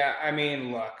 Yeah, I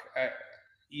mean, look,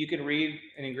 you can read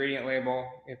an ingredient label.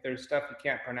 If there's stuff you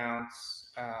can't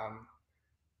pronounce,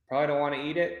 probably don't want to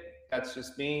eat it. That's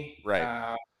just me.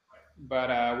 Right.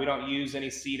 But we don't use any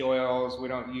seed oils. We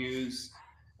don't use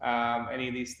any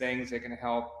of these things that can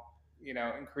help,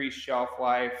 increase shelf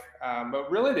life.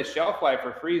 But really, the shelf life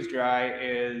for freeze dry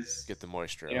is get the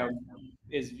moisture out.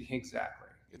 Is exactly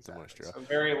the moisture out. So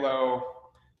very low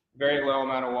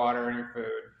amount of water in your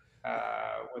food.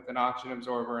 With an oxygen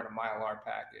absorber and a Mylar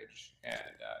package, and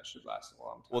it should last a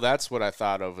long time. Well, that's what I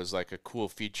thought of as like a cool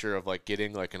feature of like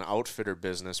getting like an outfitter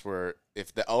business, where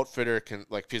if the outfitter can,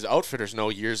 like, because outfitters know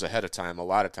years ahead of time a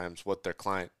lot of times what their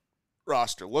client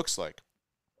roster looks like,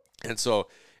 and so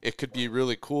it could be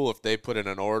really cool if they put in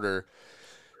an order,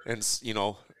 and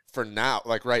for now,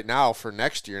 like right now for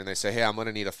next year, and they say, hey, I'm going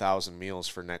to need 1,000 meals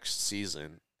for next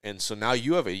season. And so now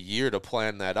you have a year to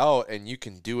plan that out, and you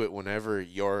can do it whenever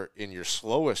you're in your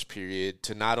slowest period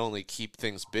to not only keep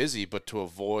things busy, but to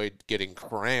avoid getting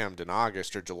crammed in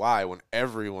August or July when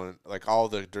everyone, like all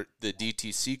the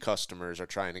DTC customers are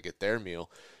trying to get their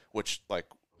meal, which, like,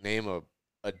 name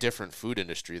a different food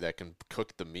industry that can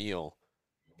cook the meal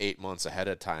 8 months ahead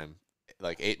of time,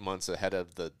 like 8 months ahead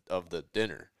of the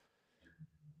dinner.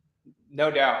 No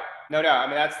doubt. I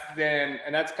mean,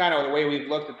 that's kind of the way we've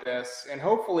looked at this. And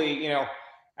hopefully,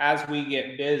 as we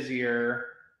get busier,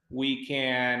 we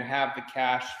can have the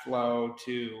cash flow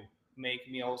to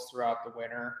make meals throughout the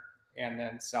winter and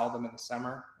then sell them in the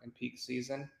summer and peak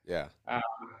season. Yeah.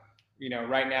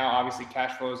 Right now, obviously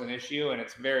cash flow is an issue, and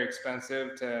it's very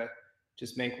expensive to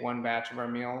just make one batch of our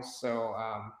meals. So,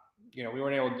 we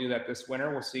weren't able to do that this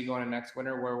winter. We'll see going into next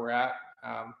winter where we're at.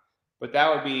 But that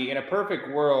would be, in a perfect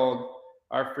world,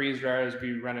 our freeze dryers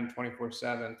be running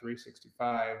 24/7,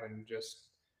 365, and just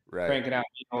cranking out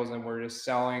meals, and we're just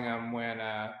selling them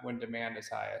when demand is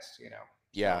highest.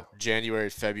 Yeah, so. January,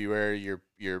 February,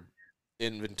 your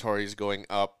inventory is going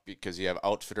up because you have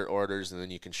outfitter orders, and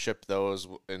then you can ship those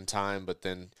in time. But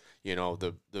then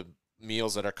the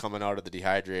meals that are coming out of the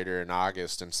dehydrator in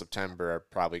August and September are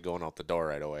probably going out the door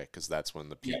right away because that's when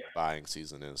the peak buying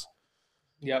season is.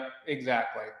 Yep,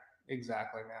 exactly,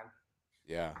 man.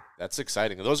 Yeah, that's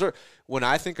exciting. Those are, when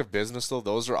I think of business though,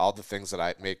 those are all the things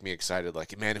that make me excited.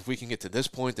 Like, man, if we can get to this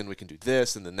point, then we can do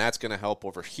this, and then that's going to help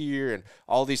over here, and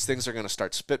all these things are going to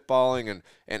start spitballing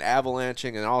and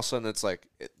avalanching, and all of a sudden it's like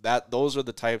those are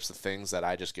the types of things that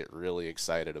I just get really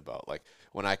excited about. Like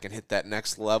when I can hit that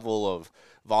next level of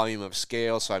volume of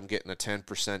scale, so I'm getting a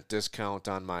 10% discount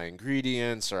on my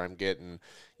ingredients, or I'm getting,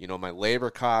 my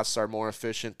labor costs are more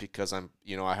efficient because I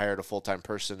hired a full-time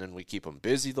person and we keep them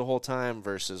busy the whole time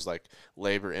versus like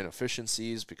labor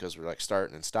inefficiencies because we're like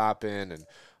starting and stopping, and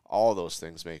all those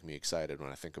things make me excited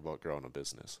when I think about growing a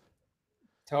business.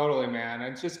 Totally, man.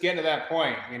 It's just getting to that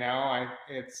point,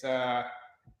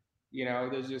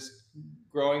 there's just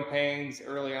growing pains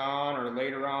early on or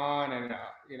later on, and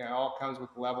it all comes with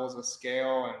levels of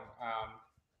scale, and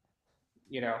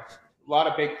a lot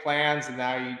of big plans, and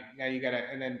now you gotta,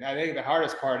 and then I think the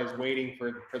hardest part is waiting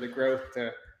for the growth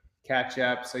to catch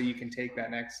up so you can take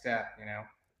that next step,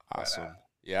 Awesome.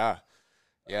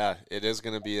 Yeah, it is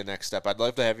going to be the next step. I'd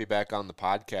love to have you back on the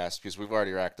podcast because we've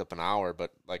already racked up an hour,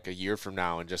 but like a year from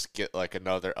now, and just get like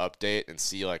another update and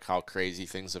see like how crazy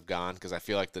things have gone, because I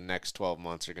feel like the next 12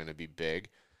 months are going to be big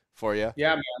for you.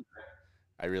 Yeah, man.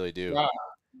 I really do. Yeah.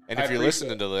 And if you're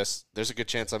listening to this, there's a good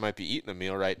chance I might be eating a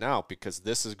meal right now because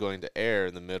this is going to air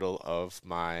in the middle of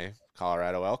my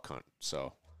Colorado elk hunt.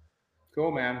 So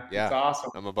cool, man. Yeah, it's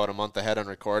awesome. I'm about a month ahead on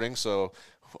recording. So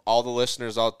all the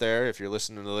listeners out there, if you're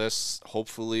listening to this,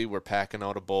 hopefully we're packing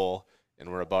out a bowl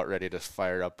and we're about ready to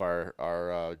fire up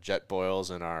our jet boils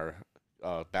and our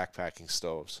backpacking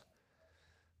stoves.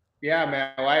 Yeah,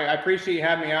 man. Well, I appreciate you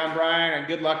having me on, Brian, and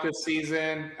good luck this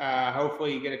season.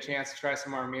 Hopefully, you get a chance to try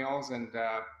some more meals, and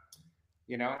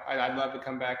I'd love to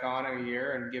come back on in a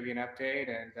year and give you an update.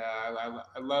 And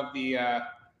I love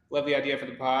the idea for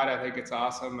the pod. I think it's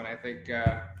awesome, and I think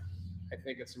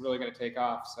it's really going to take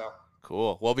off. So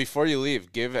Cool. Well, before you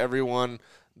leave, give everyone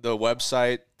the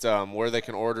website, where they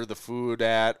can order the food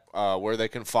at, where they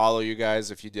can follow you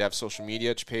guys. If you do have social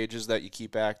media pages that you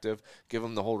keep active, give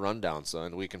them the whole rundown, so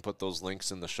and we can put those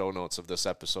links in the show notes of this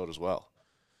episode as well.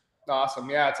 awesome.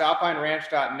 Yeah, it's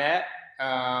alpineranch.net.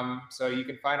 So you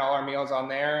can find all our meals on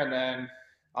there, and then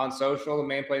on social, the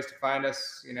main place to find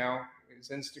us, is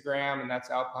Instagram, and that's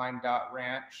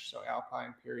alpine.ranch. So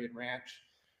alpine period ranch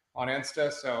on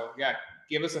Insta. So yeah,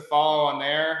 give us a follow on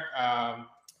there,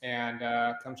 and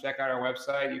come check out our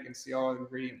website. You can see all the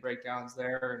ingredient breakdowns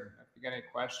there. And if you got any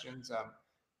questions,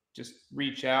 just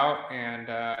reach out, and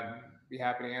be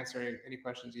happy to answer any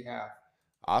questions you have.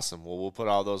 Awesome. Well, we'll put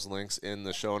all those links in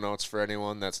the show notes for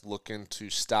anyone that's looking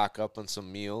to stock up on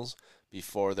some meals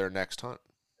before their next hunt.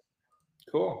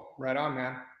 Cool. Right on,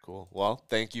 man. Cool. Well,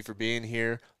 thank you for being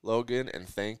here, Logan, and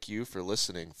thank you for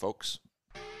listening, folks.